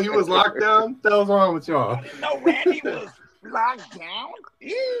didn't know he was locked down? What the hell's wrong with y'all? I didn't know Randy was locked down.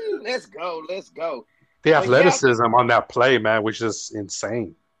 Ew, let's go. The But athleticism on that play, man, was just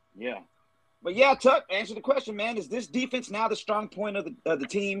insane. Yeah. But yeah, Tuck, answer the question, man. Is this defense now the strong point of the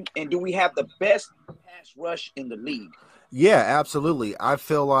team? And do we have the best pass rush in the league? Yeah, absolutely. I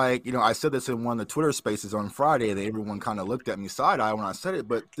feel like, I said this in one of the Twitter spaces on Friday that everyone kind of looked at me side-eye when I said it,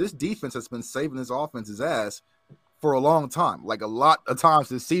 but this defense has been saving this offense's ass for a long time, like a lot of times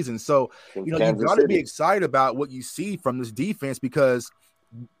this season. So, you've got to be excited about what you see from this defense because,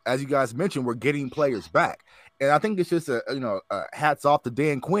 as you guys mentioned, we're getting players back. And I think it's just a hats off to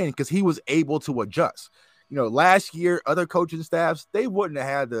Dan Quinn because he was able to adjust. Last year, other coaching staffs, they wouldn't have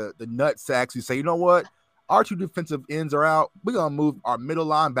had the nut sacks who say, you know what? Our two defensive ends are out. We're going to move our middle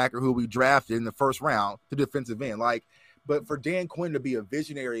linebacker who we drafted in the first round to defensive end. But for Dan Quinn to be a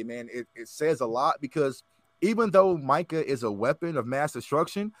visionary, man, it says a lot because even though Micah is a weapon of mass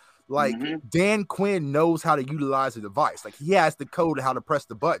destruction, Dan Quinn knows how to utilize the device. Like he has the code of how to press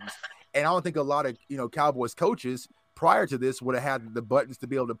the buttons. And I don't think a lot of, Cowboys coaches prior to this would have had the buttons to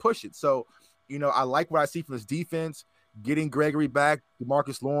be able to push it. So, I like what I see from this defense. Getting Gregory back,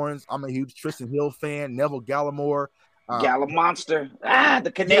 DeMarcus Lawrence. I'm a huge Tristan Hill fan. Neville Gallimore. Gallup Monster.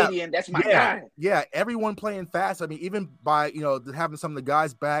 The Canadian. That's my guy. Yeah, everyone playing fast. I mean, even by, having some of the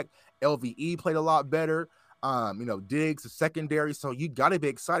guys back, LVE played a lot better. Diggs, the secondary. So you got to be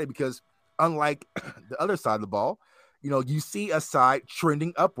excited because unlike the other side of the ball, you see a side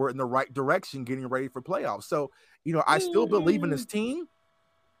trending upward in the right direction, getting ready for playoffs. So, I still believe in this team.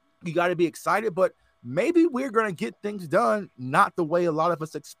 You got to be excited, but maybe we're going to get things done not the way a lot of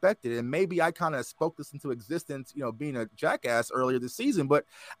us expected. And maybe I kind of spoke this into existence, being a jackass earlier this season, but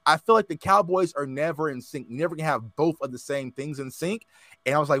I feel like the Cowboys are never in sync, never can have both of the same things in sync.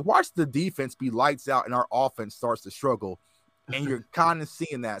 And I was like, watch the defense be lights out and our offense starts to struggle. And you're kind of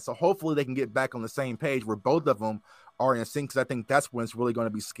seeing that. So hopefully they can get back on the same page where both of them are in sync, because I think that's when it's really going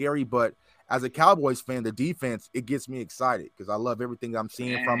to be scary. But as a Cowboys fan, the defense, it gets me excited because I love everything I'm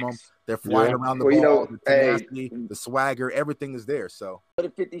seeing from them. They're flying around the ball, the tenacity, the swagger, everything is there. So what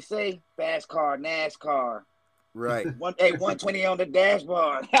did 50 say? Fast car, NASCAR. Right. 120 on the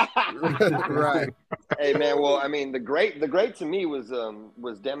dashboard. Right. Hey man, well, I mean, the great to me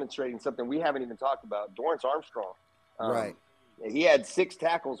was demonstrating something we haven't even talked about. Dorrance Armstrong. Right. He had 6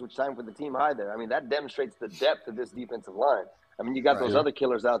 tackles, which timed for the team high there. I mean, that demonstrates the depth of this defensive line. I mean, you got those other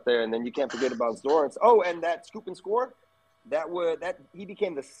killers out there, and then you can't forget about Dorrance. Oh, and that scoop and score, he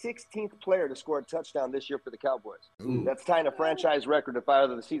became the 16th player to score a touchdown this year for the Cowboys. Ooh. That's tying a franchise record of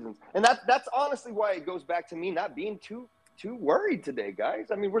 5 other seasons. And that's honestly why it goes back to me not being too worried today, guys.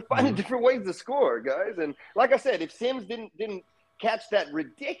 I mean, we're finding different ways to score, guys. And like I said, if Sims didn't catch that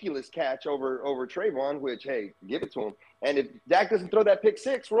ridiculous catch over Trayvon, which, hey, give it to him. And if Dak doesn't throw that pick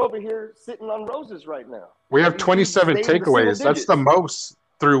 6, we're over here sitting on roses right now. We have 27 takeaways. That's the most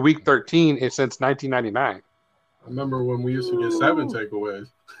through week 13 since 1999. I remember when we used to get 7 takeaways.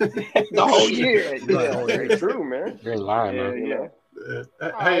 The whole year. Yeah, very true, man. You're lying, man.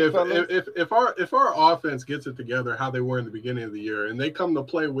 Hey, if our offense gets it together how they were in the beginning of the year and they come to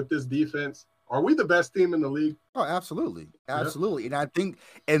play with this defense, are we the best team in the league? Oh, absolutely. Absolutely. Yeah. And I think,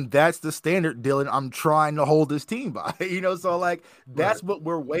 and that's the standard, Dylan, I'm trying to hold this team by, so like, that's what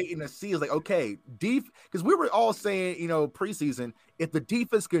we're waiting to see is like, okay, because we were all saying, preseason, if the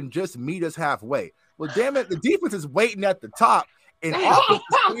defense can just meet us halfway. Well, damn it, the defense is waiting at the top. And offense,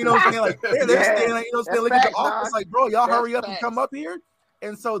 what I'm saying? Like, they're standing, like, looking at the offense like, bro, y'all hurry up and come up here.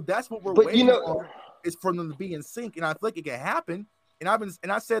 And so that's what we're waiting on, is for them to be in sync. And I feel like it can happen. And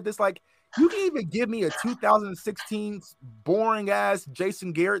I said this, like, you can even give me a 2016 boring ass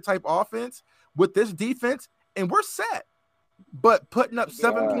Jason Garrett type offense with this defense, and we're set. But putting up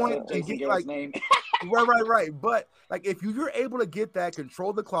 7 points and get like right. But like if you're able to get that,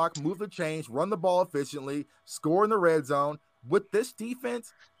 control the clock, move the chains, run the ball efficiently, score in the red zone with this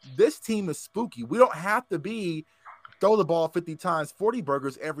defense, this team is spooky. We don't have to throw the ball 50 times, 40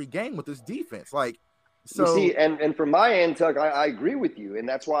 burgers every game with this defense. Like. So you see, and from my end, Tuck, I agree with you, and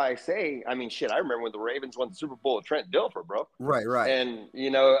that's why I say, I mean, shit, I remember when the Ravens won the Super Bowl with Trent Dilfer, bro. Right. And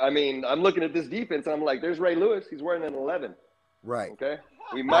I mean, I'm looking at this defense, and I'm like, there's Ray Lewis, he's wearing an 11. Right. Okay.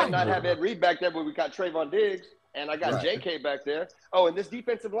 We might not have Ed Reed back there, but we got Trayvon Diggs, and I got JK back there. Oh, and this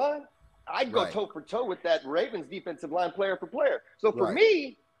defensive line, I'd go toe for toe with that Ravens defensive line player for player. So for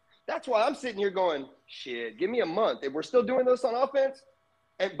me, that's why I'm sitting here going, shit, give me a month. If we're still doing this on offense,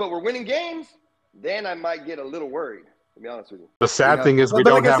 but we're winning games, then I might get a little worried. To be honest with you. The sad thing is we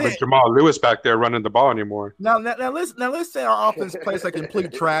don't have a Jamal Lewis back there running the ball anymore. Now let's say our offense plays like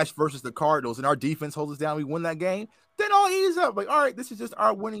complete trash versus the Cardinals, and our defense holds us down. We win that game. Then I'll ease up. Like, all right, this is just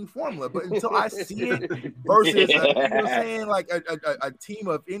our winning formula. But until I see it versus, you know what I'm saying, like a team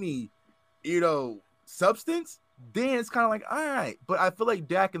of any, substance, then it's kind of like, all right. But I feel like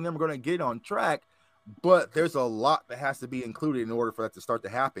Dak and them are going to get on track. But there's a lot that has to be included in order for that to start to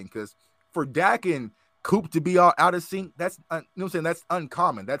happen. Because for Dak and Coop to be out of sync, that's that's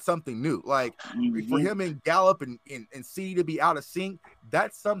uncommon. That's something new. Like for him and Gallup and C to be out of sync,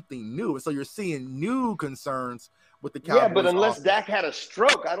 that's something new. So you're seeing new concerns with the Cowboys. Yeah, but unless Dak had a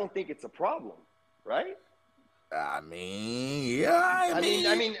stroke, I don't think it's a problem, right? I mean,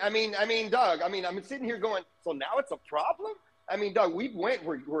 Doug. I'm sitting here going, so now it's a problem? I mean, Doug, we went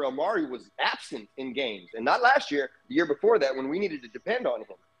where Amari was absent in games, and not last year, the year before that, when we needed to depend on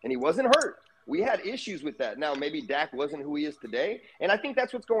him, and he wasn't hurt. We had issues with that. Now, maybe Dak wasn't who he is today, and I think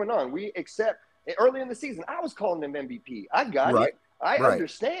that's what's going on. We accept early in the season, I was calling him MVP. I got it. I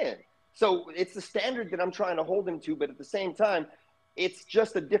understand. So it's the standard that I'm trying to hold him to, but at the same time, it's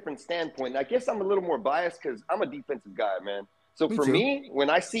just a different standpoint. I guess I'm a little more biased because I'm a defensive guy, man. So for me, when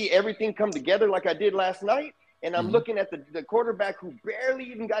I see everything come together like I did last night, and I'm looking at the quarterback who barely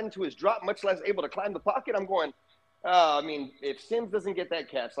even got into his drop, much less able to climb the pocket, I'm going, if Sims doesn't get that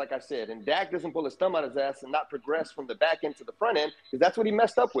catch, like I said, and Dak doesn't pull his thumb out his ass and not progress from the back end to the front end, because that's what he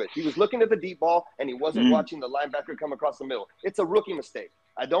messed up with. He was looking at the deep ball, and he wasn't watching the linebacker come across the middle. It's a rookie mistake.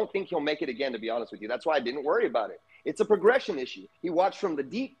 I don't think he'll make it again, to be honest with you. That's why I didn't worry about it. It's a progression issue. He watched from the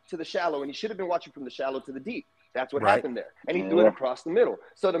deep to the shallow, and he should have been watching from the shallow to the deep. That's what happened there, and he threw it across the middle.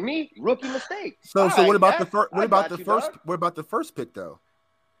 So to me, rookie mistake. So what about the first? What about the first pick though?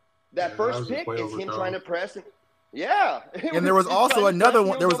 That first pick is him trying to press. And there was also another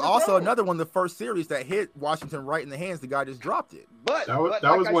one. There was also another one, the first series that hit Washington right in the hands. The guy just dropped it. But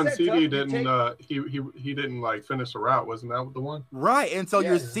that was when CD didn't. He didn't like finish the route. Wasn't that the one? Right. And so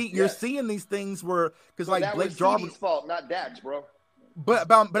you're seeing these things where because like Blake Jarvis' fault, not Dak's, bro.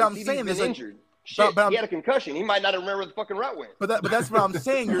 But I'm saying there's injured. Shit, he had a concussion. He might not remember where the fucking route went. But that's what I'm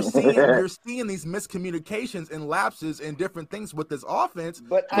saying. You're seeing these miscommunications and lapses and different things with this offense.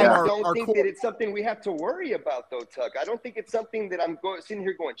 But I don't think that it's something we have to worry about, though, Tuck. I don't think it's something that I'm sitting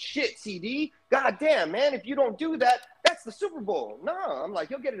here going, shit, CD. God damn, man, if you don't do that, that's the Super Bowl. No, I'm like,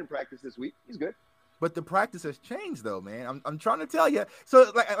 he'll get it in practice this week. He's good. But the practice has changed, though, man. I'm trying to tell you.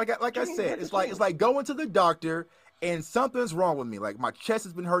 So, like I said, it's like going to the doctor. And something's wrong with me. Like my chest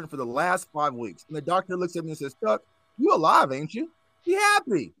has been hurting for the last 5 weeks. And the doctor looks at me and says, Chuck, you alive, ain't you? Be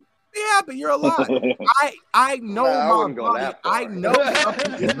happy. Be happy. You're alive. I know my body. I know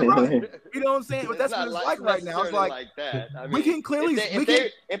something is wrong. You know what I'm saying? But that's what it's like right now. It's like that. I mean, we can clearly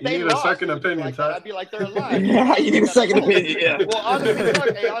if they need a second opinion, like that, I'd be like, they're alive. You need a second opinion. Yeah.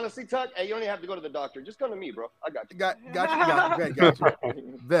 Well, honestly, Tuck, you don't have to go to the doctor. Just come to me, bro. I got you. Got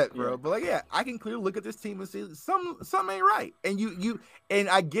you. Vet, bro. But like, yeah, I can clearly look at this team and see something ain't right. And and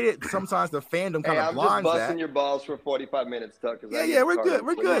I get it. Sometimes the fandom kind of blinds that. I'm just busting your balls for 45 minutes, Tuck. Yeah, we're good.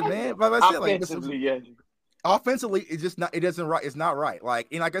 We're good, man. But I said, offensively, it's just not. It doesn't right. It's not right. Like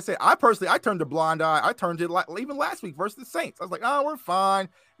I said, I turned a blind eye. I turned it even last week versus the Saints. I was like, oh, we're fine.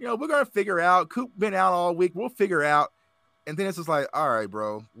 We're gonna figure out. Coop been out all week. We'll figure out. And then it's just like, all right,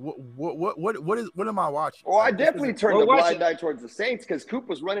 bro. What am I watching? Well, I definitely turned a blind eye towards the Saints because Coop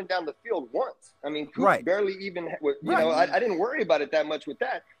was running down the field once. I mean, Coop barely even. I didn't worry about it that much with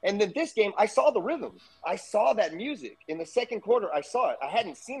that. And then this game, I saw the rhythm. I saw that music in the second quarter. I saw it. I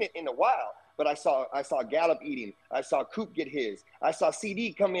hadn't seen it in a while. But I saw Gallup eating. I saw Coop get his. I saw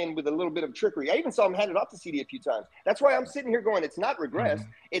CD come in with a little bit of trickery. I even saw him hand it off to CD a few times. That's why I'm sitting here going, it's not regress.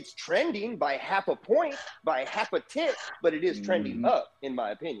 It's trending by half a point, by half a tick, but it is trending up, in my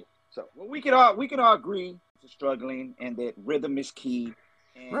opinion. So we can all agree to struggling and that rhythm is key,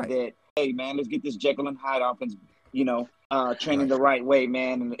 and that hey man, let's get this Jekyll and Hyde offense, trending the right way,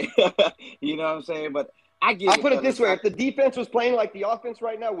 man. You know what I'm saying? But I'll put it this way. If the defense was playing like the offense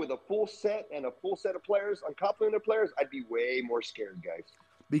right now with a full set of players on complementary players, I'd be way more scared, guys.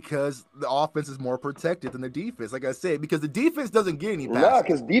 Because the offense is more protected than the defense. Like I said, because the defense doesn't get any passes. No,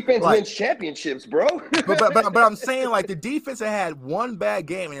 because defense wins championships, bro. but I'm saying like the defense had one bad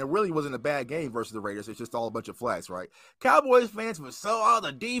game, and it really wasn't a bad game versus the Raiders. It's just all a bunch of flags, right? Cowboys fans were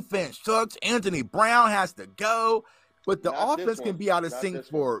the defense sucks. Anthony Brown has to go. But the offense can be out of sync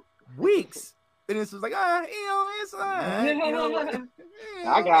for weeks. And it's just like, it's I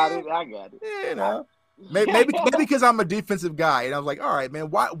got it. Maybe because I'm a defensive guy, and I was like, all right, man,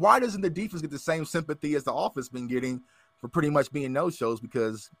 why doesn't the defense get the same sympathy as the offense been getting for pretty much being no shows?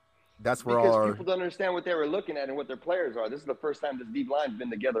 Because That's where because all our people don't understand what they were looking at and what their players are. This is the first time this deep line's been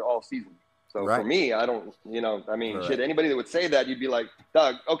together all season. So Right. for me, I don't, I mean, Right. shit, anybody that would say that, you'd be like,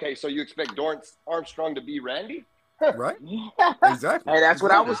 Doug, okay, so you expect Dorrance Armstrong to be Randy? right. Exactly. Hey, that's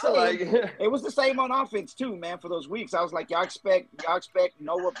what I was Like, saying. It was the same on offense too, man. For those weeks, I was like, y'all expect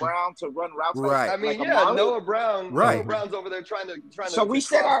Noah Brown to run routes Right. I mean, like yeah, Amari? Noah Brown. Right. Noah Brown's over there trying to So we to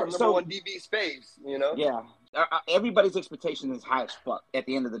set cross our- from number so- one DB space, you know? Yeah, everybody's expectation is high as fuck at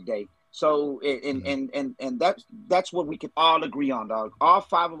the end of the day. So and that's what we can all agree on, dog. All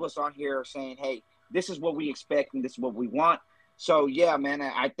 5 of us on here are saying, hey, this is what we expect and this is what we want. So yeah, man,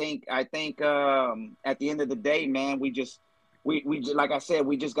 I think at the end of the day, man, we like I said,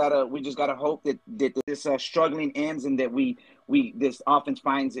 we just gotta hope that this struggling ends and that this offense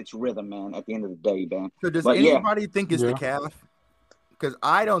finds its rhythm, man. At the end of the day, man. So does But yeah. anybody think it's the Yeah. calf? Because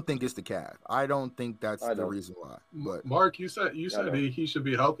I don't think it's the calf. I don't think that's I the don't. reason why. But Mark, you said know. he should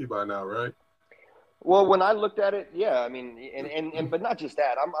be healthy by now, right? Well, when I looked at it, yeah, I mean, and but not just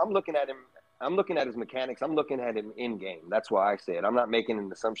that. I'm looking at him. I'm looking at his mechanics. I'm looking at him in game. That's why I say it. I'm not making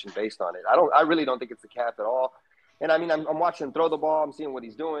an assumption based on it. I really don't think it's the calf at all. And I mean, I'm watching him throw the ball. I'm seeing what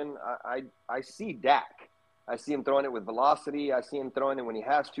he's doing. I see Dak. I see him throwing it with velocity. I see him throwing it when he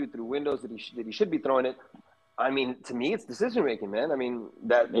has to through windows that he should be throwing it. I mean, to me, it's decision making, man. I mean,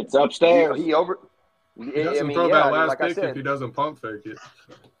 that It's upstairs. He doesn't throw that last like I pick said, if he doesn't pump fake it.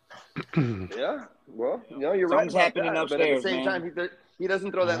 yeah. Well, you're Something's right about happening that. But at upstairs, the same man. time, he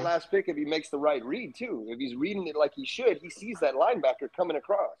doesn't throw that last pick if he makes the right read too. If he's reading it like he should, he sees that linebacker coming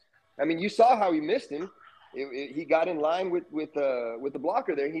across. I mean, you saw how he missed him. He got in line with the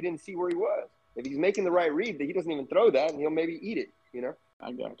blocker there. He didn't see where he was. If he's making the right read, he doesn't even throw that, and he'll maybe eat it. You know.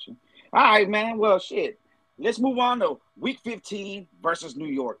 I got you. All right, man. Well, shit. Let's move on to Week 15 versus New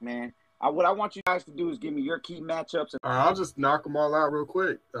York, man. What I want you guys to do is give me your key matchups. All right, I'll just knock them all out real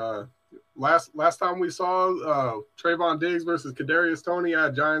quick. Last time we saw Trayvon Diggs versus Kadarius Toney, I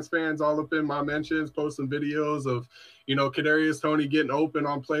had Giants fans all up in my mentions posting videos of, Kadarius Toney getting open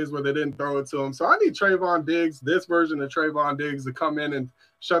on plays where they didn't throw it to him. So I need Trayvon Diggs, this version of Trayvon Diggs, to come in and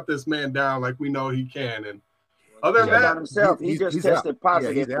shut this man down like we know he can. And other than About that, himself, he just tested out.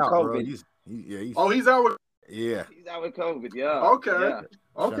 positive Yeah, he's for out, COVID. bro. he's out with. Yeah. He's out with COVID, yeah. Okay. Yeah.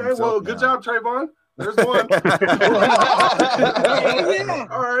 Okay, himself well, good down. job, Trayvon. There's one. Yeah.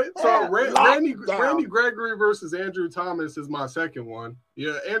 All right. So Lockdown. Randy Gregory versus Andrew Thomas is my second one.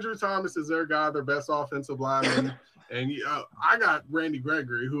 Yeah, Andrew Thomas is their guy, their best offensive lineman. And I got Randy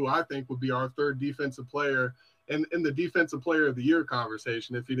Gregory, who I think would be our third defensive player in the defensive player of the year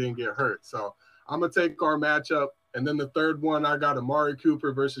conversation if he didn't get hurt. So I'm going to take our matchup. And then the third one, I got Amari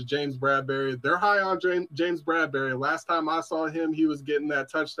Cooper versus James Bradbury. They're high on James Bradbury. Last time I saw him, he was getting that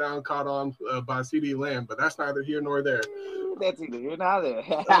touchdown caught on by CeeDee Lamb, but that's neither here nor there. That's either here nor there.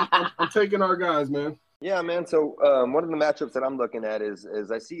 I'm taking our guys, man. Yeah, man. So one of the matchups that I'm looking at is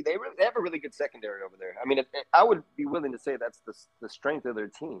I see they have a really good secondary over there. I mean, I would be willing to say that's the strength of their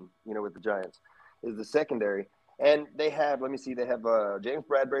team, with the Giants, is the secondary. And they have, they have James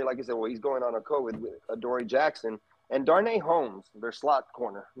Bradbury, like I said, well, he's going on a COVID with Adoree Jackson. And Darnay Holmes, their slot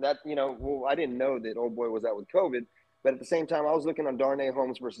corner. That, I didn't know that old boy was out with COVID. But at the same time, I was looking on Darnay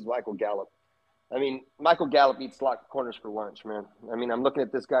Holmes versus Michael Gallup. I mean, Michael Gallup eats slot corners for lunch, man. I mean, I'm looking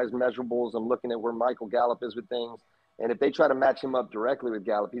at this guy's measurables. I'm looking at where Michael Gallup is with things. And if they try to match him up directly with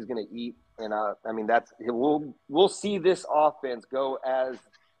Gallup, he's going to eat. And, we'll see this offense go as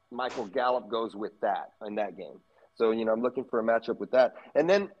Michael Gallup goes with that in that game. So, I'm looking for a matchup with that. And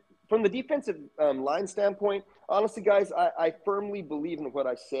then from the defensive line standpoint, honestly, guys, I firmly believe in what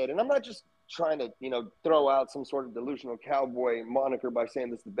I said. And I'm not just trying to, throw out some sort of delusional cowboy moniker by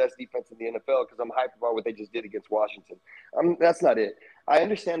saying this is the best defense in the NFL because I'm hyped about what they just did against Washington. That's not it. I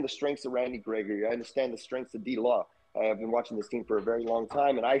understand the strengths of Randy Gregory. I understand the strengths of D-Law. I've been watching this team for a very long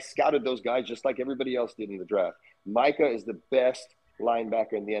time, and I scouted those guys just like everybody else did in the draft. Micah is the best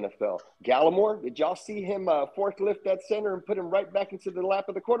linebacker in the NFL. Gallimore, did y'all see him forklift that center and put him right back into the lap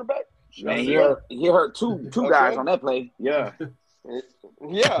of the quarterback? Man, he hurt two guys on that play. Yeah.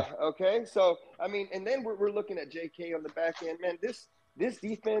 Yeah. Okay. So, I mean, and then we're looking at JK on the back end, man, this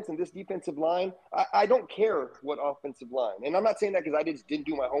defense and this defensive line, I don't care what offensive line. And I'm not saying that because I didn't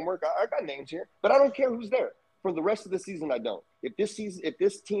do my homework. I got names here, but I don't care who's there. For the rest of the season, I don't. If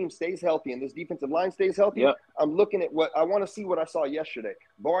this team stays healthy and this defensive line stays healthy, yep. I'm looking at what I want to see what I saw yesterday,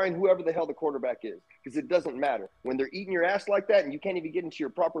 barring whoever the hell the quarterback is, because it doesn't matter. When they're eating your ass like that and you can't even get into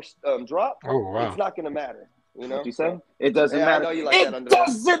your proper drop, oh, wow. It's not going to matter. You know What you say? It doesn't Yeah, I matter. know you like It that under there.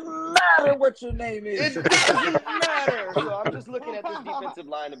 doesn't matter what your name is. It doesn't matter. So I'm just looking at this defensive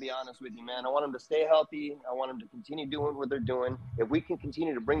line, to be honest with you, man. I want them to stay healthy. I want them to continue doing what they're doing. If we can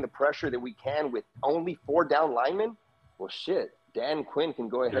continue to bring the pressure that we can with only 4 down linemen, well, shit, Dan Quinn can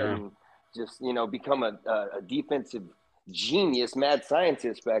go ahead and just, become a defensive genius, mad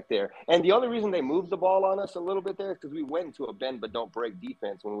scientist back there. And the only reason they moved the ball on us a little bit there is because we went into a bend but don't break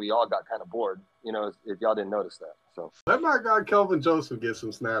defense when we all got kind of bored, if y'all didn't notice that. So let my guy Kelvin Joseph get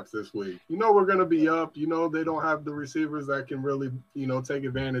some snaps this week. We're going to be up. They don't have the receivers that can really, take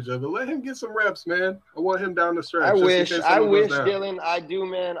advantage of it. Let him get some reps, man. I want him down the stretch. I wish, Dylan. I do,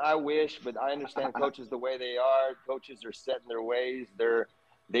 man. I wish, but I understand coaches the way they are. Coaches are set in their ways.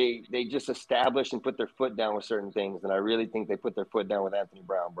 They just establish and put their foot down with certain things, and I really think they put their foot down with Anthony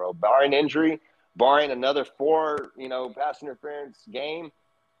Brown, bro. Barring injury, barring another 4, pass interference game,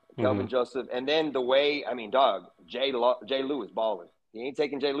 Kelvin Joseph, and then the way, Jay Lou is balling. He ain't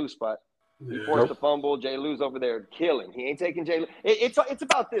taking Jay Lou's spot. He forced the fumble. Jay Lou's over there killing. He ain't taking Jay Lou. It's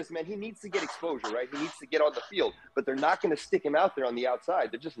about this, man. He needs to get exposure, right? He needs to get on the field, but they're not going to stick him out there on the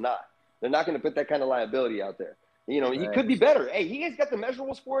outside. They're just not. They're not going to put that kind of liability out there. He could be better. Hey, he has got the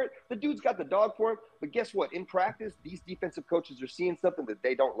measurables for it. The dude's got the dog for it. But guess what? In practice, these defensive coaches are seeing something that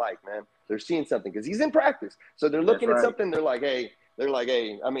they don't like, man. They're seeing something because he's in practice. So they're looking at something. They're like, hey,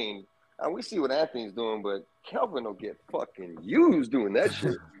 we see what Anthony's doing, but Kelvin will get fucking used doing that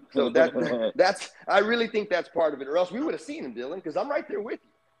shit. So I really think that's part of it, or else we would have seen him, Dylan, because I'm right there with you.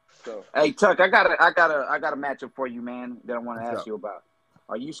 So hey, Tuck, I got a matchup for you, man, that I want to ask you about.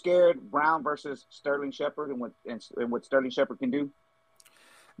 Are you scared Brown versus Sterling Shepard and what Sterling Shepard can do?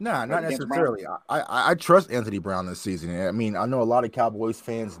 Nah, not necessarily. I trust Anthony Brown this season. I mean, I know a lot of Cowboys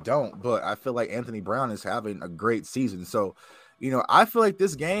fans don't, but I feel like Anthony Brown is having a great season. So, I feel like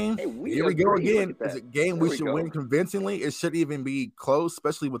this game, here we go again, is a game we should win convincingly. It shouldn't even be close,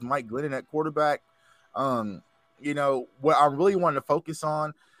 especially with Mike Glennon at quarterback. What I really wanted to focus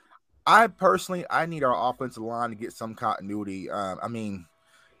on, I need our offensive line to get some continuity.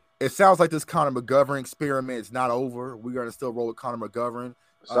 It sounds like this Connor McGovern experiment is not over. We're going to still roll with Connor McGovern.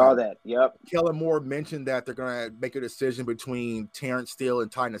 Saw that. Yep. Kellen Moore mentioned that they're going to make a decision between Terrence Steele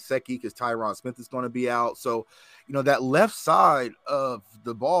and Ty Nsekhe because Tyron Smith is going to be out. So, that left side of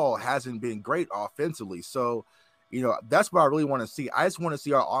the ball hasn't been great offensively. So, that's what I really want to see. I just want to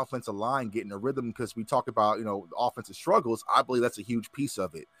see our offensive line get in a rhythm because we talk about, offensive struggles. I believe that's a huge piece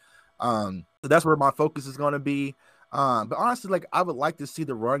of it. So that's where my focus is going to be. But honestly, I would like to see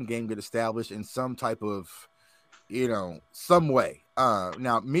the run game get established in some type of, some way.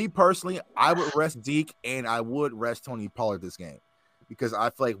 Now, me personally, I would rest Zeke and I would rest Tony Pollard this game because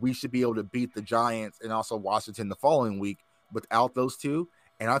I feel like we should be able to beat the Giants and also Washington the following week without those two.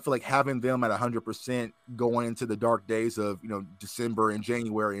 And I feel like having them at 100% going into the dark days of, December and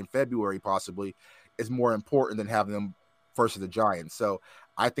January and February possibly is more important than having them versus the Giants. So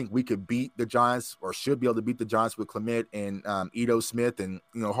I think we could beat the Giants or should be able to beat the Giants with Clement and Ito Smith and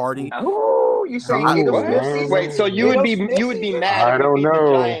Hardy. Oh, you saying Ito Smith? Wait, so you would be mad I if don't we beat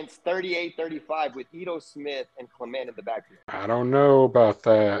know. the Giants 38-35 with Ito Smith and Clement in the backfield? I don't know about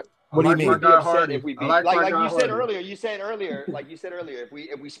that. What do you mean? You'd be upset if we beat, like you said Hardy. earlier. You said earlier,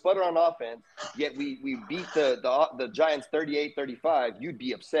 if we sputter on offense, yet we beat the Giants 38-35, you'd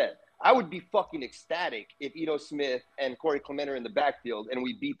be upset. I would be fucking ecstatic if Ito Smith and Corey Clement are in the backfield and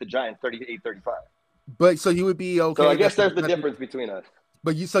we beat the Giants 38-35. But so you would be okay. So I guess there's the difference between us.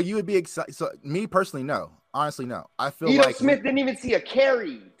 But you would be excited. So me personally, no. Honestly, no. I feel Ito like Smith didn't even see a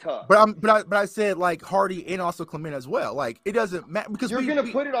carry. Tough. But I said Hardy and also Clement as well. It doesn't matter because you're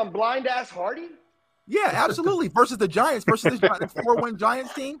gonna put it on blind ass Hardy. Yeah, absolutely. Versus the Giants, versus the 4-1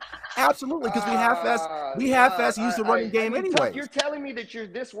 Giants team, absolutely. Because we half-ass use the running game anyway. You're telling me that you're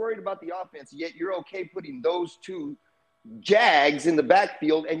this worried about the offense, yet you're okay putting those two Jags in the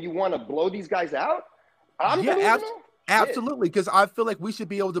backfield, and you want to blow these guys out? Absolutely. Because I feel like we should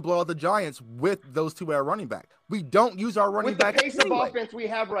be able to blow out the Giants with those two at running back. We don't use our running back with the pace of offense we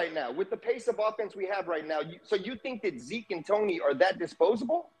have right now. So you think that Zeke and Tony are that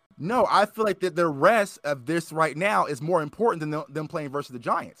disposable? No, I feel like that the rest of this right now is more important than them playing versus the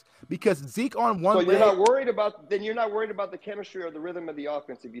Giants because Zeke on one. So you're not worried about the chemistry or the rhythm of the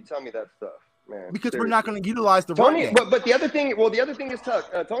offense if you tell me that stuff, man. Because we're not going to utilize the Tony. run game. But the other thing is tough.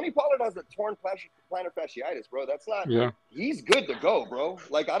 Tony Pollard has a torn plantar fasciitis, bro. That's not. Yeah. He's good to go, bro.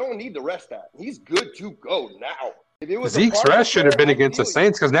 I don't need to rest that. He's good to go now. Zeke's rest should have been against the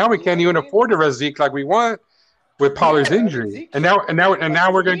Saints because now we can't even afford to rest Zeke like we want. With Pollard's injury, and now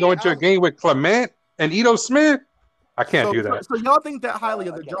we're going to go into a game with Clement and Ito Smith. I can't do that. So y'all think that highly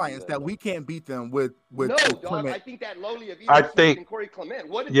of the I can't do Giants that. that we can't beat them with No, dog. Clement? I think that lowly of I Ito Smith think- and Corey Clement.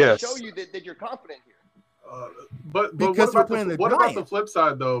 What did yes. they show you that you're confident here? But Because what we're about playing the what about the Giants. flip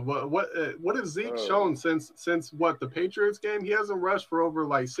side though? What has Zeke shown since what the Patriots game? He hasn't rushed for over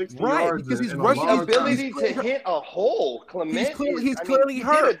like 60 Right, yards because he's in rushing a The long time. ability to hit a hole, Clement. He's clearly he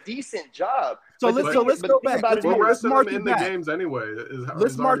hurt. did a decent job. So But let's the go thing back. about it We're is, Let's resting march him it in the back. games anyway.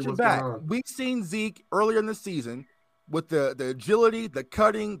 Let's march it what's back. going on. We've seen Zeke earlier in the season with the agility, the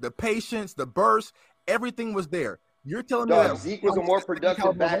cutting, the patience, the burst. Everything was there. You're telling me dog, that Zeke was a more productive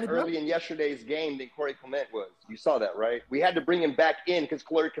caliber back running back? early in yesterday's game than Corey Clement was. You saw that, right? We had to bring him back in because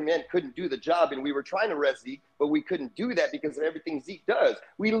Corey Clement couldn't do the job, and we were trying to rest Zeke, but we couldn't do that because of everything Zeke does.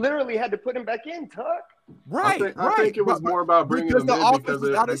 We literally had to put him back in, Tuck. Right, I think it was But- more about bringing because them the in offense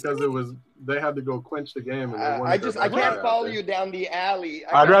was out of because it was they had to go clinch the game. And they I wanted their best can't guy follow out there. you down the alley.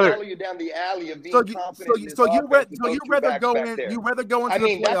 I'd rather- follow you down the alley of being So you confident in this offense with those two rather backs go back in there. you rather go into I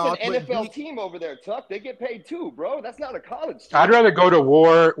mean, the that's playoffs an with NFL Zeke- team over there, Tuck. They get paid too, bro. That's not a college team. I'd rather go to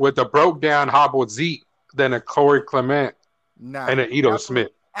war with a broke down, hobbled Zeke than a Corey Clement Nah, and an Ito Smith.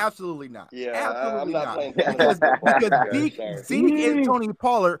 Absolutely not. Yeah, Absolutely I'm not not. playing Because, fantasy football. Zeke Sorry. and Tony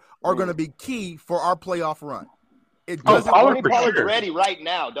Pollard are going to be key for our playoff run. It Oh, doesn't. Pollard Tony for Pollard's sure. ready right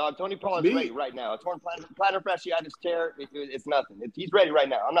now, dog. Tony Pollard's Me? ready right now. A torn plantar fasciitis tear, it's nothing. He's ready right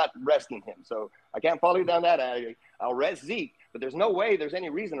now. I'm not resting him, so I can't follow you down that alley. I'll rest Zeke, but there's no way there's any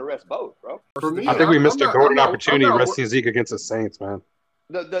reason to rest both, bro. For me, I think we I'm missed a not- golden I'm not- opportunity I'm not- resting Zeke against the Saints, man.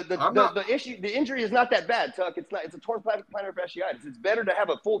 The injury is not that bad, Tuck. It's a torn plantar fasciitis. It's better to have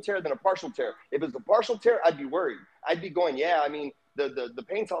a full tear than a partial tear. If it's a partial tear, I'd be worried. I'd be going, yeah, I mean, the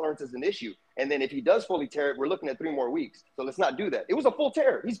pain tolerance is an issue. And then if he does fully tear it, we're looking at 3 more weeks. So let's not do that. It was a full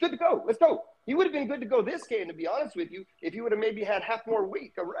tear. He's good to go. Let's go. He would have been good to go this game, to be honest with you, if he would have maybe had half more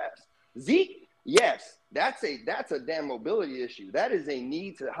week of rest. Zeke, yes, that's a damn mobility issue. That is a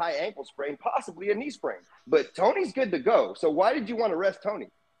knee to high ankle sprain, possibly a knee sprain. But Tony's good to go. So why did you want to rest Tony?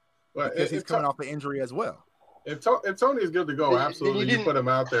 But because he's coming off an injury as well. If Tony's good to go, Then absolutely, you you didn't- put him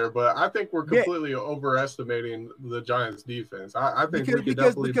out there. But I think we're completely overestimating the Giants' defense. I think we could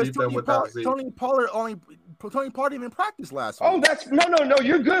definitely beat them without Zeke. Tony Pollard didn't even practice last week. Oh, that's no.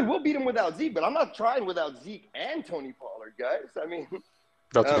 You're good. We'll beat him without Zeke, but I'm not trying without Zeke and Tony Pollard, guys. I mean,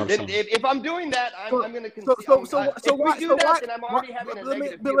 That's what I'm saying. if I'm doing that, I'm going to concede. Then I'm already having a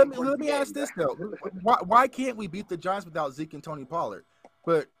negative feeling towards let me the ask game, this though: why can't we beat the Giants without Zeke and Tony Pollard?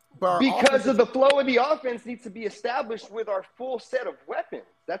 But our because offense of the flow of the offense needs to be established with our full set of weapons.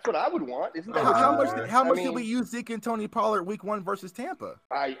 That's what I would want. Isn't that how what much? you How want? much I did mean, we use Zeke and Tony Pollard week 1 versus Tampa?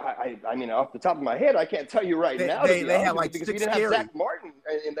 I mean, off the top of my head, I can't tell you right now. They to be had honest like with you, because we 6 didn't have carries. Zach Martin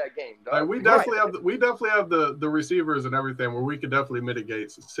in that game. Dog. Like, we definitely have the receivers and everything where we could definitely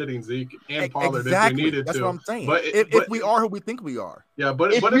mitigate sitting Zeke and Pollard if we needed That's to. what I'm saying. But if we are who we think we are, yeah,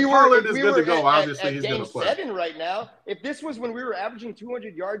 but if Pollard is good to go, at obviously he's going game to play. 7 right now, if this was when we were averaging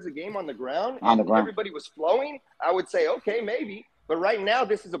 200 yards a game on the ground everybody was flowing, I would say, okay, maybe. But right now,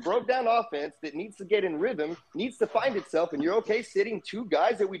 this is a broke down offense that needs to get in rhythm, needs to find itself, and you're okay sitting 2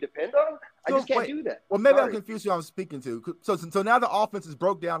 guys that we depend on? I just can't do that. Well, maybe Sorry. I'm confused who I'm speaking to. So now the offense is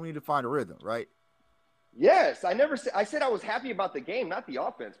broke down. We need to find a rhythm, right? Yes, I said I was happy about the game, not the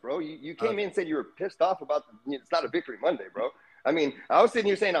offense, bro. You came in and said you were pissed off about it's not a victory Monday, bro. I mean, I was sitting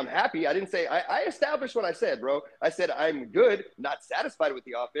here saying I'm happy. I didn't say I established what I said, bro. I said I'm good, not satisfied with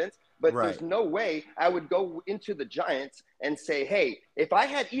the offense, but there's no way I would go into the Giants and say, hey, if I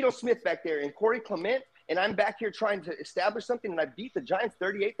had Ito Smith back there and Corey Clement, and I'm back here trying to establish something and I beat the Giants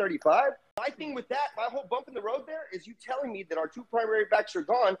 38-35, my thing with that, my whole bump in the road there is you telling me that our 2 primary backs are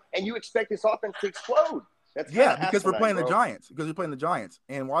gone and you expect this offense to explode. That's because we're playing the Giants. Because we're playing the Giants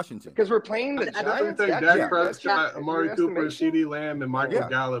and Washington. Because we're playing the I don't Giants. think Dak Prescott, Amari Cooper, CeeDee Lamb, and Michael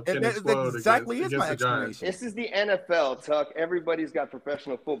Gallup can explode against the Giants. This is the NFL, Tuck. Everybody's got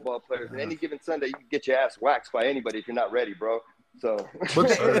professional football players. And any given Sunday, you can get your ass waxed by anybody if you're not ready, bro. So,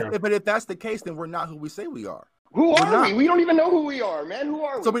 but if that's the case, then we're not who we say we are. Who are we? We don't even know who we are, man. Who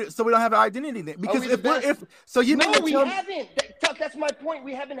are we? So we don't have an identity then. Because we haven't. Tuck, that's my point.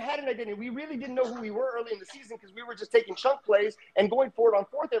 We haven't had an identity. We really didn't know who we were early in the season because we were just taking chunk plays and going for it on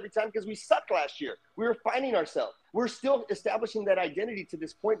 4th every time because we sucked last year. We were finding ourselves. We're still establishing that identity to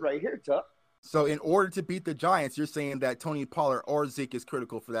this point right here, Tuck. So in order to beat the Giants, you're saying that Tony Pollard or Zeke is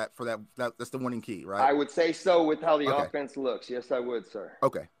critical for that. That's the winning key, right? I would say so with how the offense looks. Yes, I would, sir.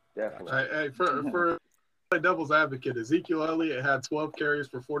 Okay. Definitely. Hey, for devil's advocate, Ezekiel Elliott had 12 carries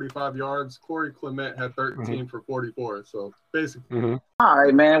for 45 yards. Corey Clement had 13 for 44. So basically. All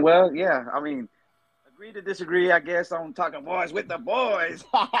right, man. Well, yeah. I mean, agree to disagree, I guess, on talking boys with the boys.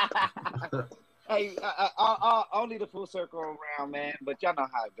 Hey, only the full circle around, man. But y'all know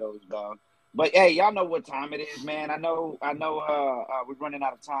how it goes, dog. But hey, y'all know what time it is, man. I know. We're running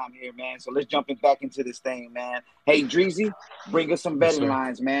out of time here, man. So let's jump back into this thing, man. Hey, Dreezy, bring us some betting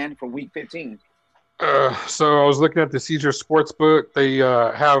lines, man, for Week 15. So I was looking at the Caesar Sportsbook. They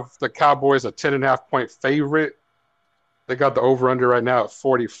have the Cowboys a 10.5-point favorite. They got the over/under right now at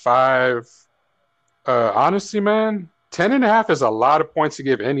 45. Honestly, man, 10.5 is a lot of points to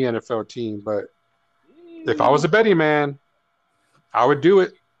give any NFL team. But if I was a betting man, I would do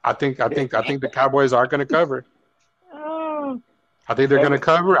it. I think the Cowboys are going to cover. I think they're going to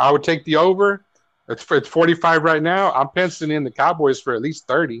cover. I would take the over. It's 45 right now. I'm penciling in the Cowboys for at least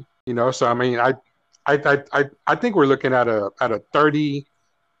 30. You know, so I mean, I think we're looking at a 30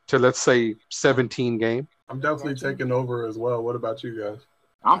 to, let's say, 17 game. I'm definitely taking over as well. What about you guys?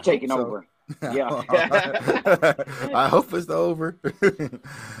 I'm taking over. Yeah. I hope it's over.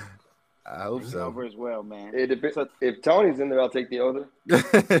 I hope so. Over as well, man. If Tony's in there, I'll take the over. If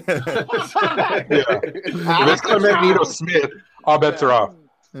it's Clement Ito Smith, all bets are off.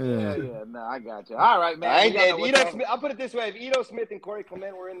 Yeah. No, I got you. All right, man. I'll put it this way: if Ito Smith and Corey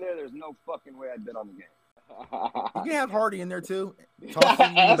Clement were in there's no fucking way I'd bet on the game. You can have Hardy in there too. Toss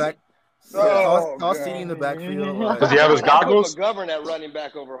CD in the back. Toss CD in the backfield. Does he have his goggles? McGovern at running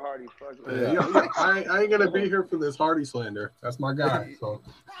back over Hardy. I ain't gonna be here for this Hardy slander. That's my guy. So.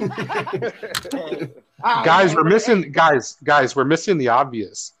 Guys, we're missing the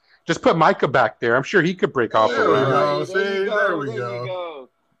obvious. Just put Micah back there. I'm sure he could break off. There we go.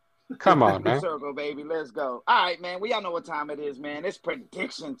 Come on, man. Circle, baby. Let's go. All right, man. We all know what time it is, man. It's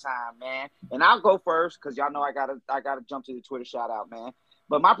prediction time, man. And I'll go first because y'all know I gotta jump to the Twitter shout out, man.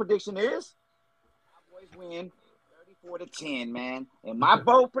 But my prediction is Cowboys win 34-10, man. And my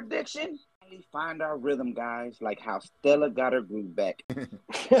bold prediction, we find our rhythm, guys, like how Stella got her groove back.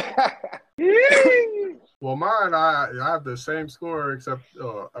 Well, mine, I have the same score except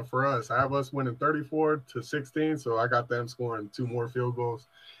for us. I have us winning 34-16, so I got them scoring 2 more field goals.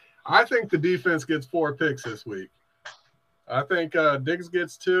 I think the defense gets 4 picks this week. I think Diggs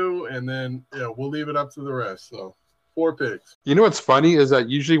gets 2, and then we'll leave it up to the rest. So 4 picks. You know what's funny is that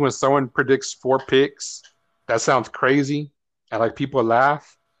usually when someone predicts 4 picks, that sounds crazy, and like people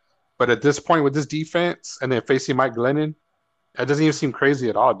laugh. But at this point with this defense, and then facing Mike Glennon, it doesn't even seem crazy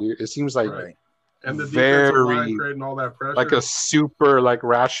at all, dude. It seems like and the defensive line creating all that pressure, like a super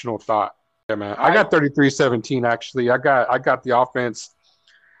rational thought. Yeah, man. I got 33-17 actually. I got the offense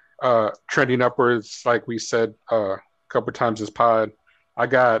trending upwards, like we said a couple times this pod. I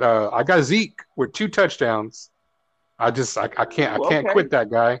got Zeke with 2 touchdowns. I can't quit that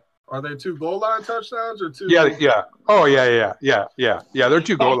guy. Are they 2 goal line touchdowns or 2? Yeah. Oh yeah. They're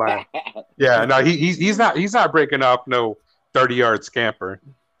 2 goal line. Yeah, no, he's not breaking off no 30-yard scamper.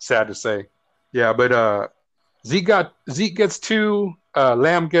 Sad to say. Yeah, but Zeke gets 2,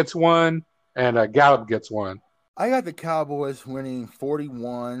 Lamb gets 1, and Gallup gets 1. I got the Cowboys winning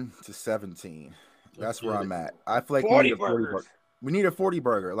 41-17. That's where I'm at. I feel like we need a 40 burger. We need a 40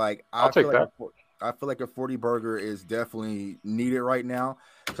 burger. Like I'll take that. I feel like a 40 burger is definitely needed right now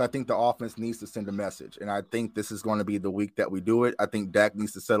because I think the offense needs to send a message, and I think this is going to be the week that we do it. I think Dak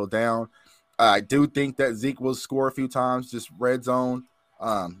needs to settle down. I do think that Zeke will score a few times, just red zone,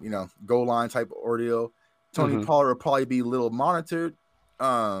 goal line type ordeal. Tony Pollard will probably be a little monitored.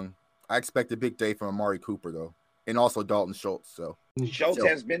 I expect a big day from Amari Cooper though, and also Dalton Schultz. So Schultz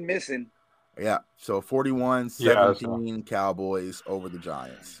has been missing. Yeah, so 41-17 Cowboys over the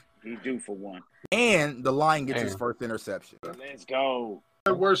Giants. He's due for one. And the Lion gets his first interception. Let's go.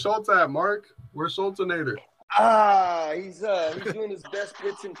 Where's Schultz at, Mark? Where's Schultz-inator? He's doing his best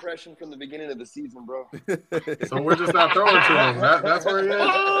Pitts impression from the beginning of the season, bro. So we're just not throwing to him. That's where he is.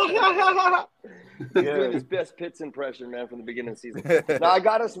 He's doing his best Pitts impression, man, from the beginning of the season. Now I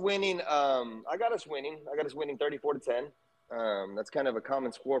got us winning. I got us winning 34-10. That's kind of a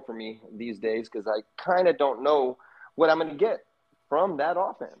common score for me these days because I kind of don't know what I'm going to get from that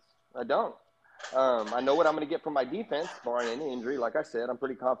offense. I don't. I know what I'm going to get from my defense, barring any injury. Like I said, I'm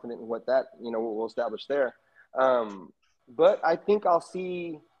pretty confident in what that, we'll establish there. But I think I'll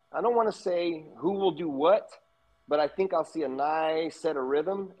see – I don't want to say who will do what, but I think I'll see a nice set of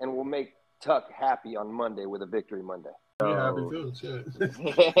rhythm, and we'll make Tuck happy on Monday with a victory Monday. Be happy too. Shit.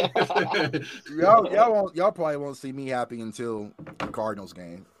 y'all probably won't see me happy until the Cardinals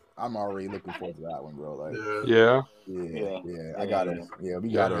game. I'm already looking forward to that one, bro. Like,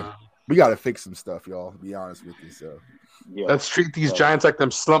 we gotta fix some stuff, y'all. To be honest with you, so Yeah. Let's treat these Giants like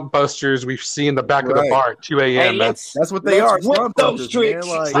them slump busters we see in the back of the bar at 2 a.m. Let's That's what they are. whip Slump those busters, man. tricks.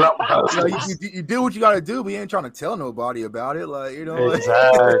 Like, Slump you, know, busters. you do what you got to do, but you ain't trying to tell nobody about it. Like, you know,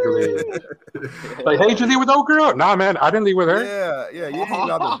 Exactly. Like, hey, did you leave with old girl? Nah, man, I didn't leave with her. yeah, you ain't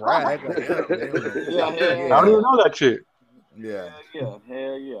got to brag. Like, I don't even know that shit.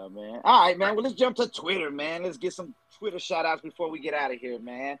 Hell yeah, man. All right, man. Well, let's jump to Twitter, man. Let's get some Twitter shout outs before we get out of here,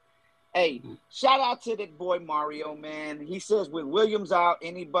 man. Hey, shout out to that boy Mario, man. He says with Williams out,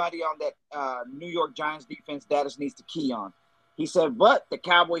 anybody on that New York Giants defense, Dallas needs to key on. He said, but the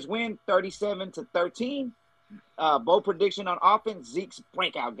Cowboys win 37-13. Bold prediction on offense, Zeke's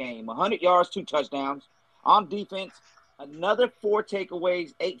breakout game. 100 yards, 2 touchdowns. On defense, another 4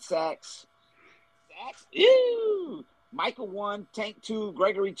 takeaways, 8 sacks. Ew! Michael 1, Tank 2,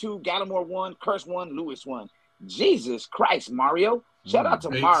 Gregory 2, Gallimore 1, Curse 1, Lewis 1. Jesus Christ, Mario. Shout out to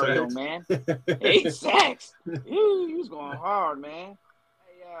Mario, sacks. Man. 8 sacks. Ew, he was going hard, man.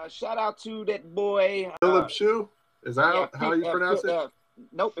 Hey, shout out to that boy. Philip Shue? Is that how you pronounce it?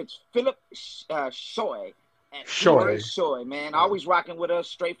 Nope, it's Philip Shoy. Shoy, man. Always rocking with us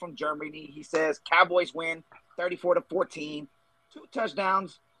straight from Germany. He says Cowboys win 34-14. 2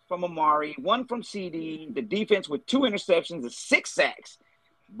 touchdowns from Amari, 1 from CD. The defense with 2 interceptions and 6 sacks.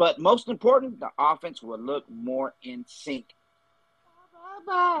 But most important, the offense will look more in sync.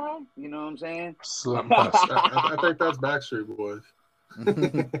 Bye-bye. You know what I'm saying? I think that's Backstreet Boys.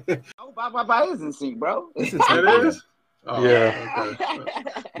 Oh, bye-bye is in sync, bro. It is? Oh, yeah. Okay.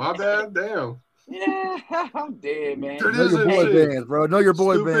 My bad. Damn. Yeah, I'm dead, man. Know your boy bands, bro. Know your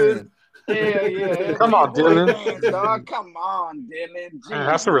boy band. Yeah. Come on, Dylan. Bands, dog. Come on, Dylan. Man,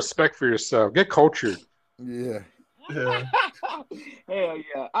 have some respect for yourself. Get cultured. Yeah. Hell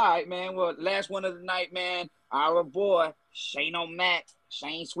yeah. All right, man. Well, last one of the night, man. Our boy, Shane O'Mac,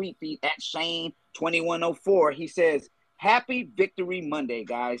 Shane Sweetfeet at Shane2104. He says, happy Victory Monday,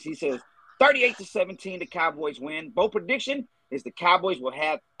 guys. He says, 38-17, the Cowboys win. Bold prediction is the Cowboys will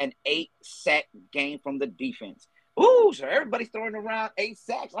have an 8-sack game from the defense. Ooh, so everybody's throwing around 8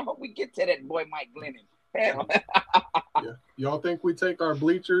 sacks. I hope we get to that boy Mike Glennon. Hell. Yeah. Y'all think we take our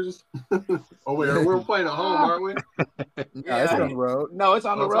bleachers? Oh, wait, we're playing at home, aren't we? Yeah, it's on the road. No, it's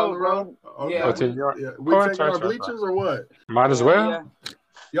on the road, bro. Okay. Yeah. We taking our bleachers or what? Might as well. Yeah.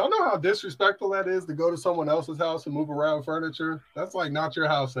 Y'all know how disrespectful that is to go to someone else's house and move around furniture? That's like not your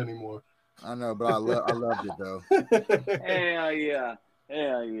house anymore. I know, but I loved it though. Hell yeah.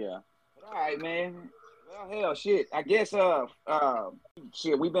 All right, man. Well, hell, shit. I guess,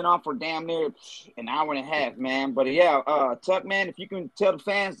 we've been on for damn near an hour and a half, man. But yeah, Tuck, man, if you can tell the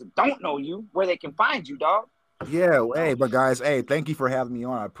fans that don't know you where they can find you, dog. Yeah, hey, but guys, hey, thank you for having me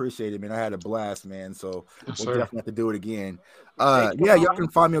on. I appreciate it, man. I had a blast, man. So we'll definitely have to do it again. Yeah, y'all can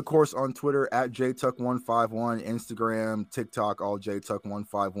find me, of course, on Twitter at JTuck151, Instagram, TikTok, all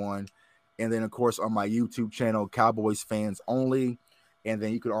JTuck151. And then, of course, on my YouTube channel, Cowboys Fans Only. And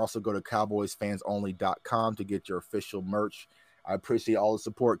then you can also go to cowboysfansonly.com to get your official merch. I appreciate all the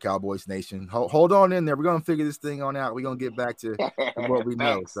support, Cowboys Nation. Hold on in there. We're going to figure this thing on out. We're going to get back to what we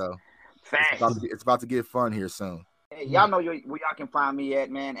know. So it's about to get fun here soon. Hey, y'all know where y'all can find me at,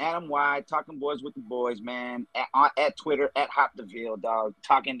 man. Adam White, Talking Boys with the Boys, man. At Twitter, at Hop DeVille, dog.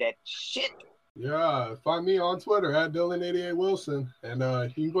 Talking that shit. Yeah, find me on Twitter at Dylan88Wilson, and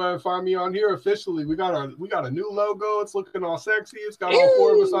you can go ahead and find me on here officially. We got a new logo. It's looking all sexy. It's got all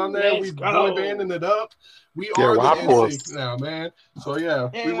 4 of us on there. We boy banding it up. We are the NSYNC now, man. So yeah,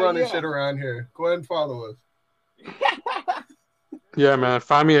 we running shit around here. Go ahead and follow us. Yeah, man.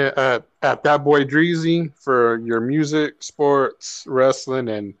 Find me at That Boy Dreezy for your music, sports, wrestling,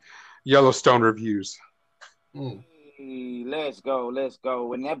 and Yellowstone reviews. Let's go.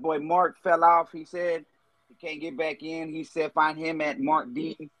 When that boy Mark fell off, he said he can't get back in. He said find him at Mark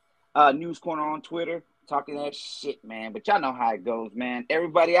D News Corner on Twitter, talking that shit, man. But y'all know how it goes, man.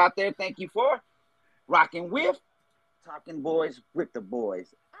 Everybody out there, thank you for rocking with Talking Boys with the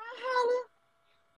Boys.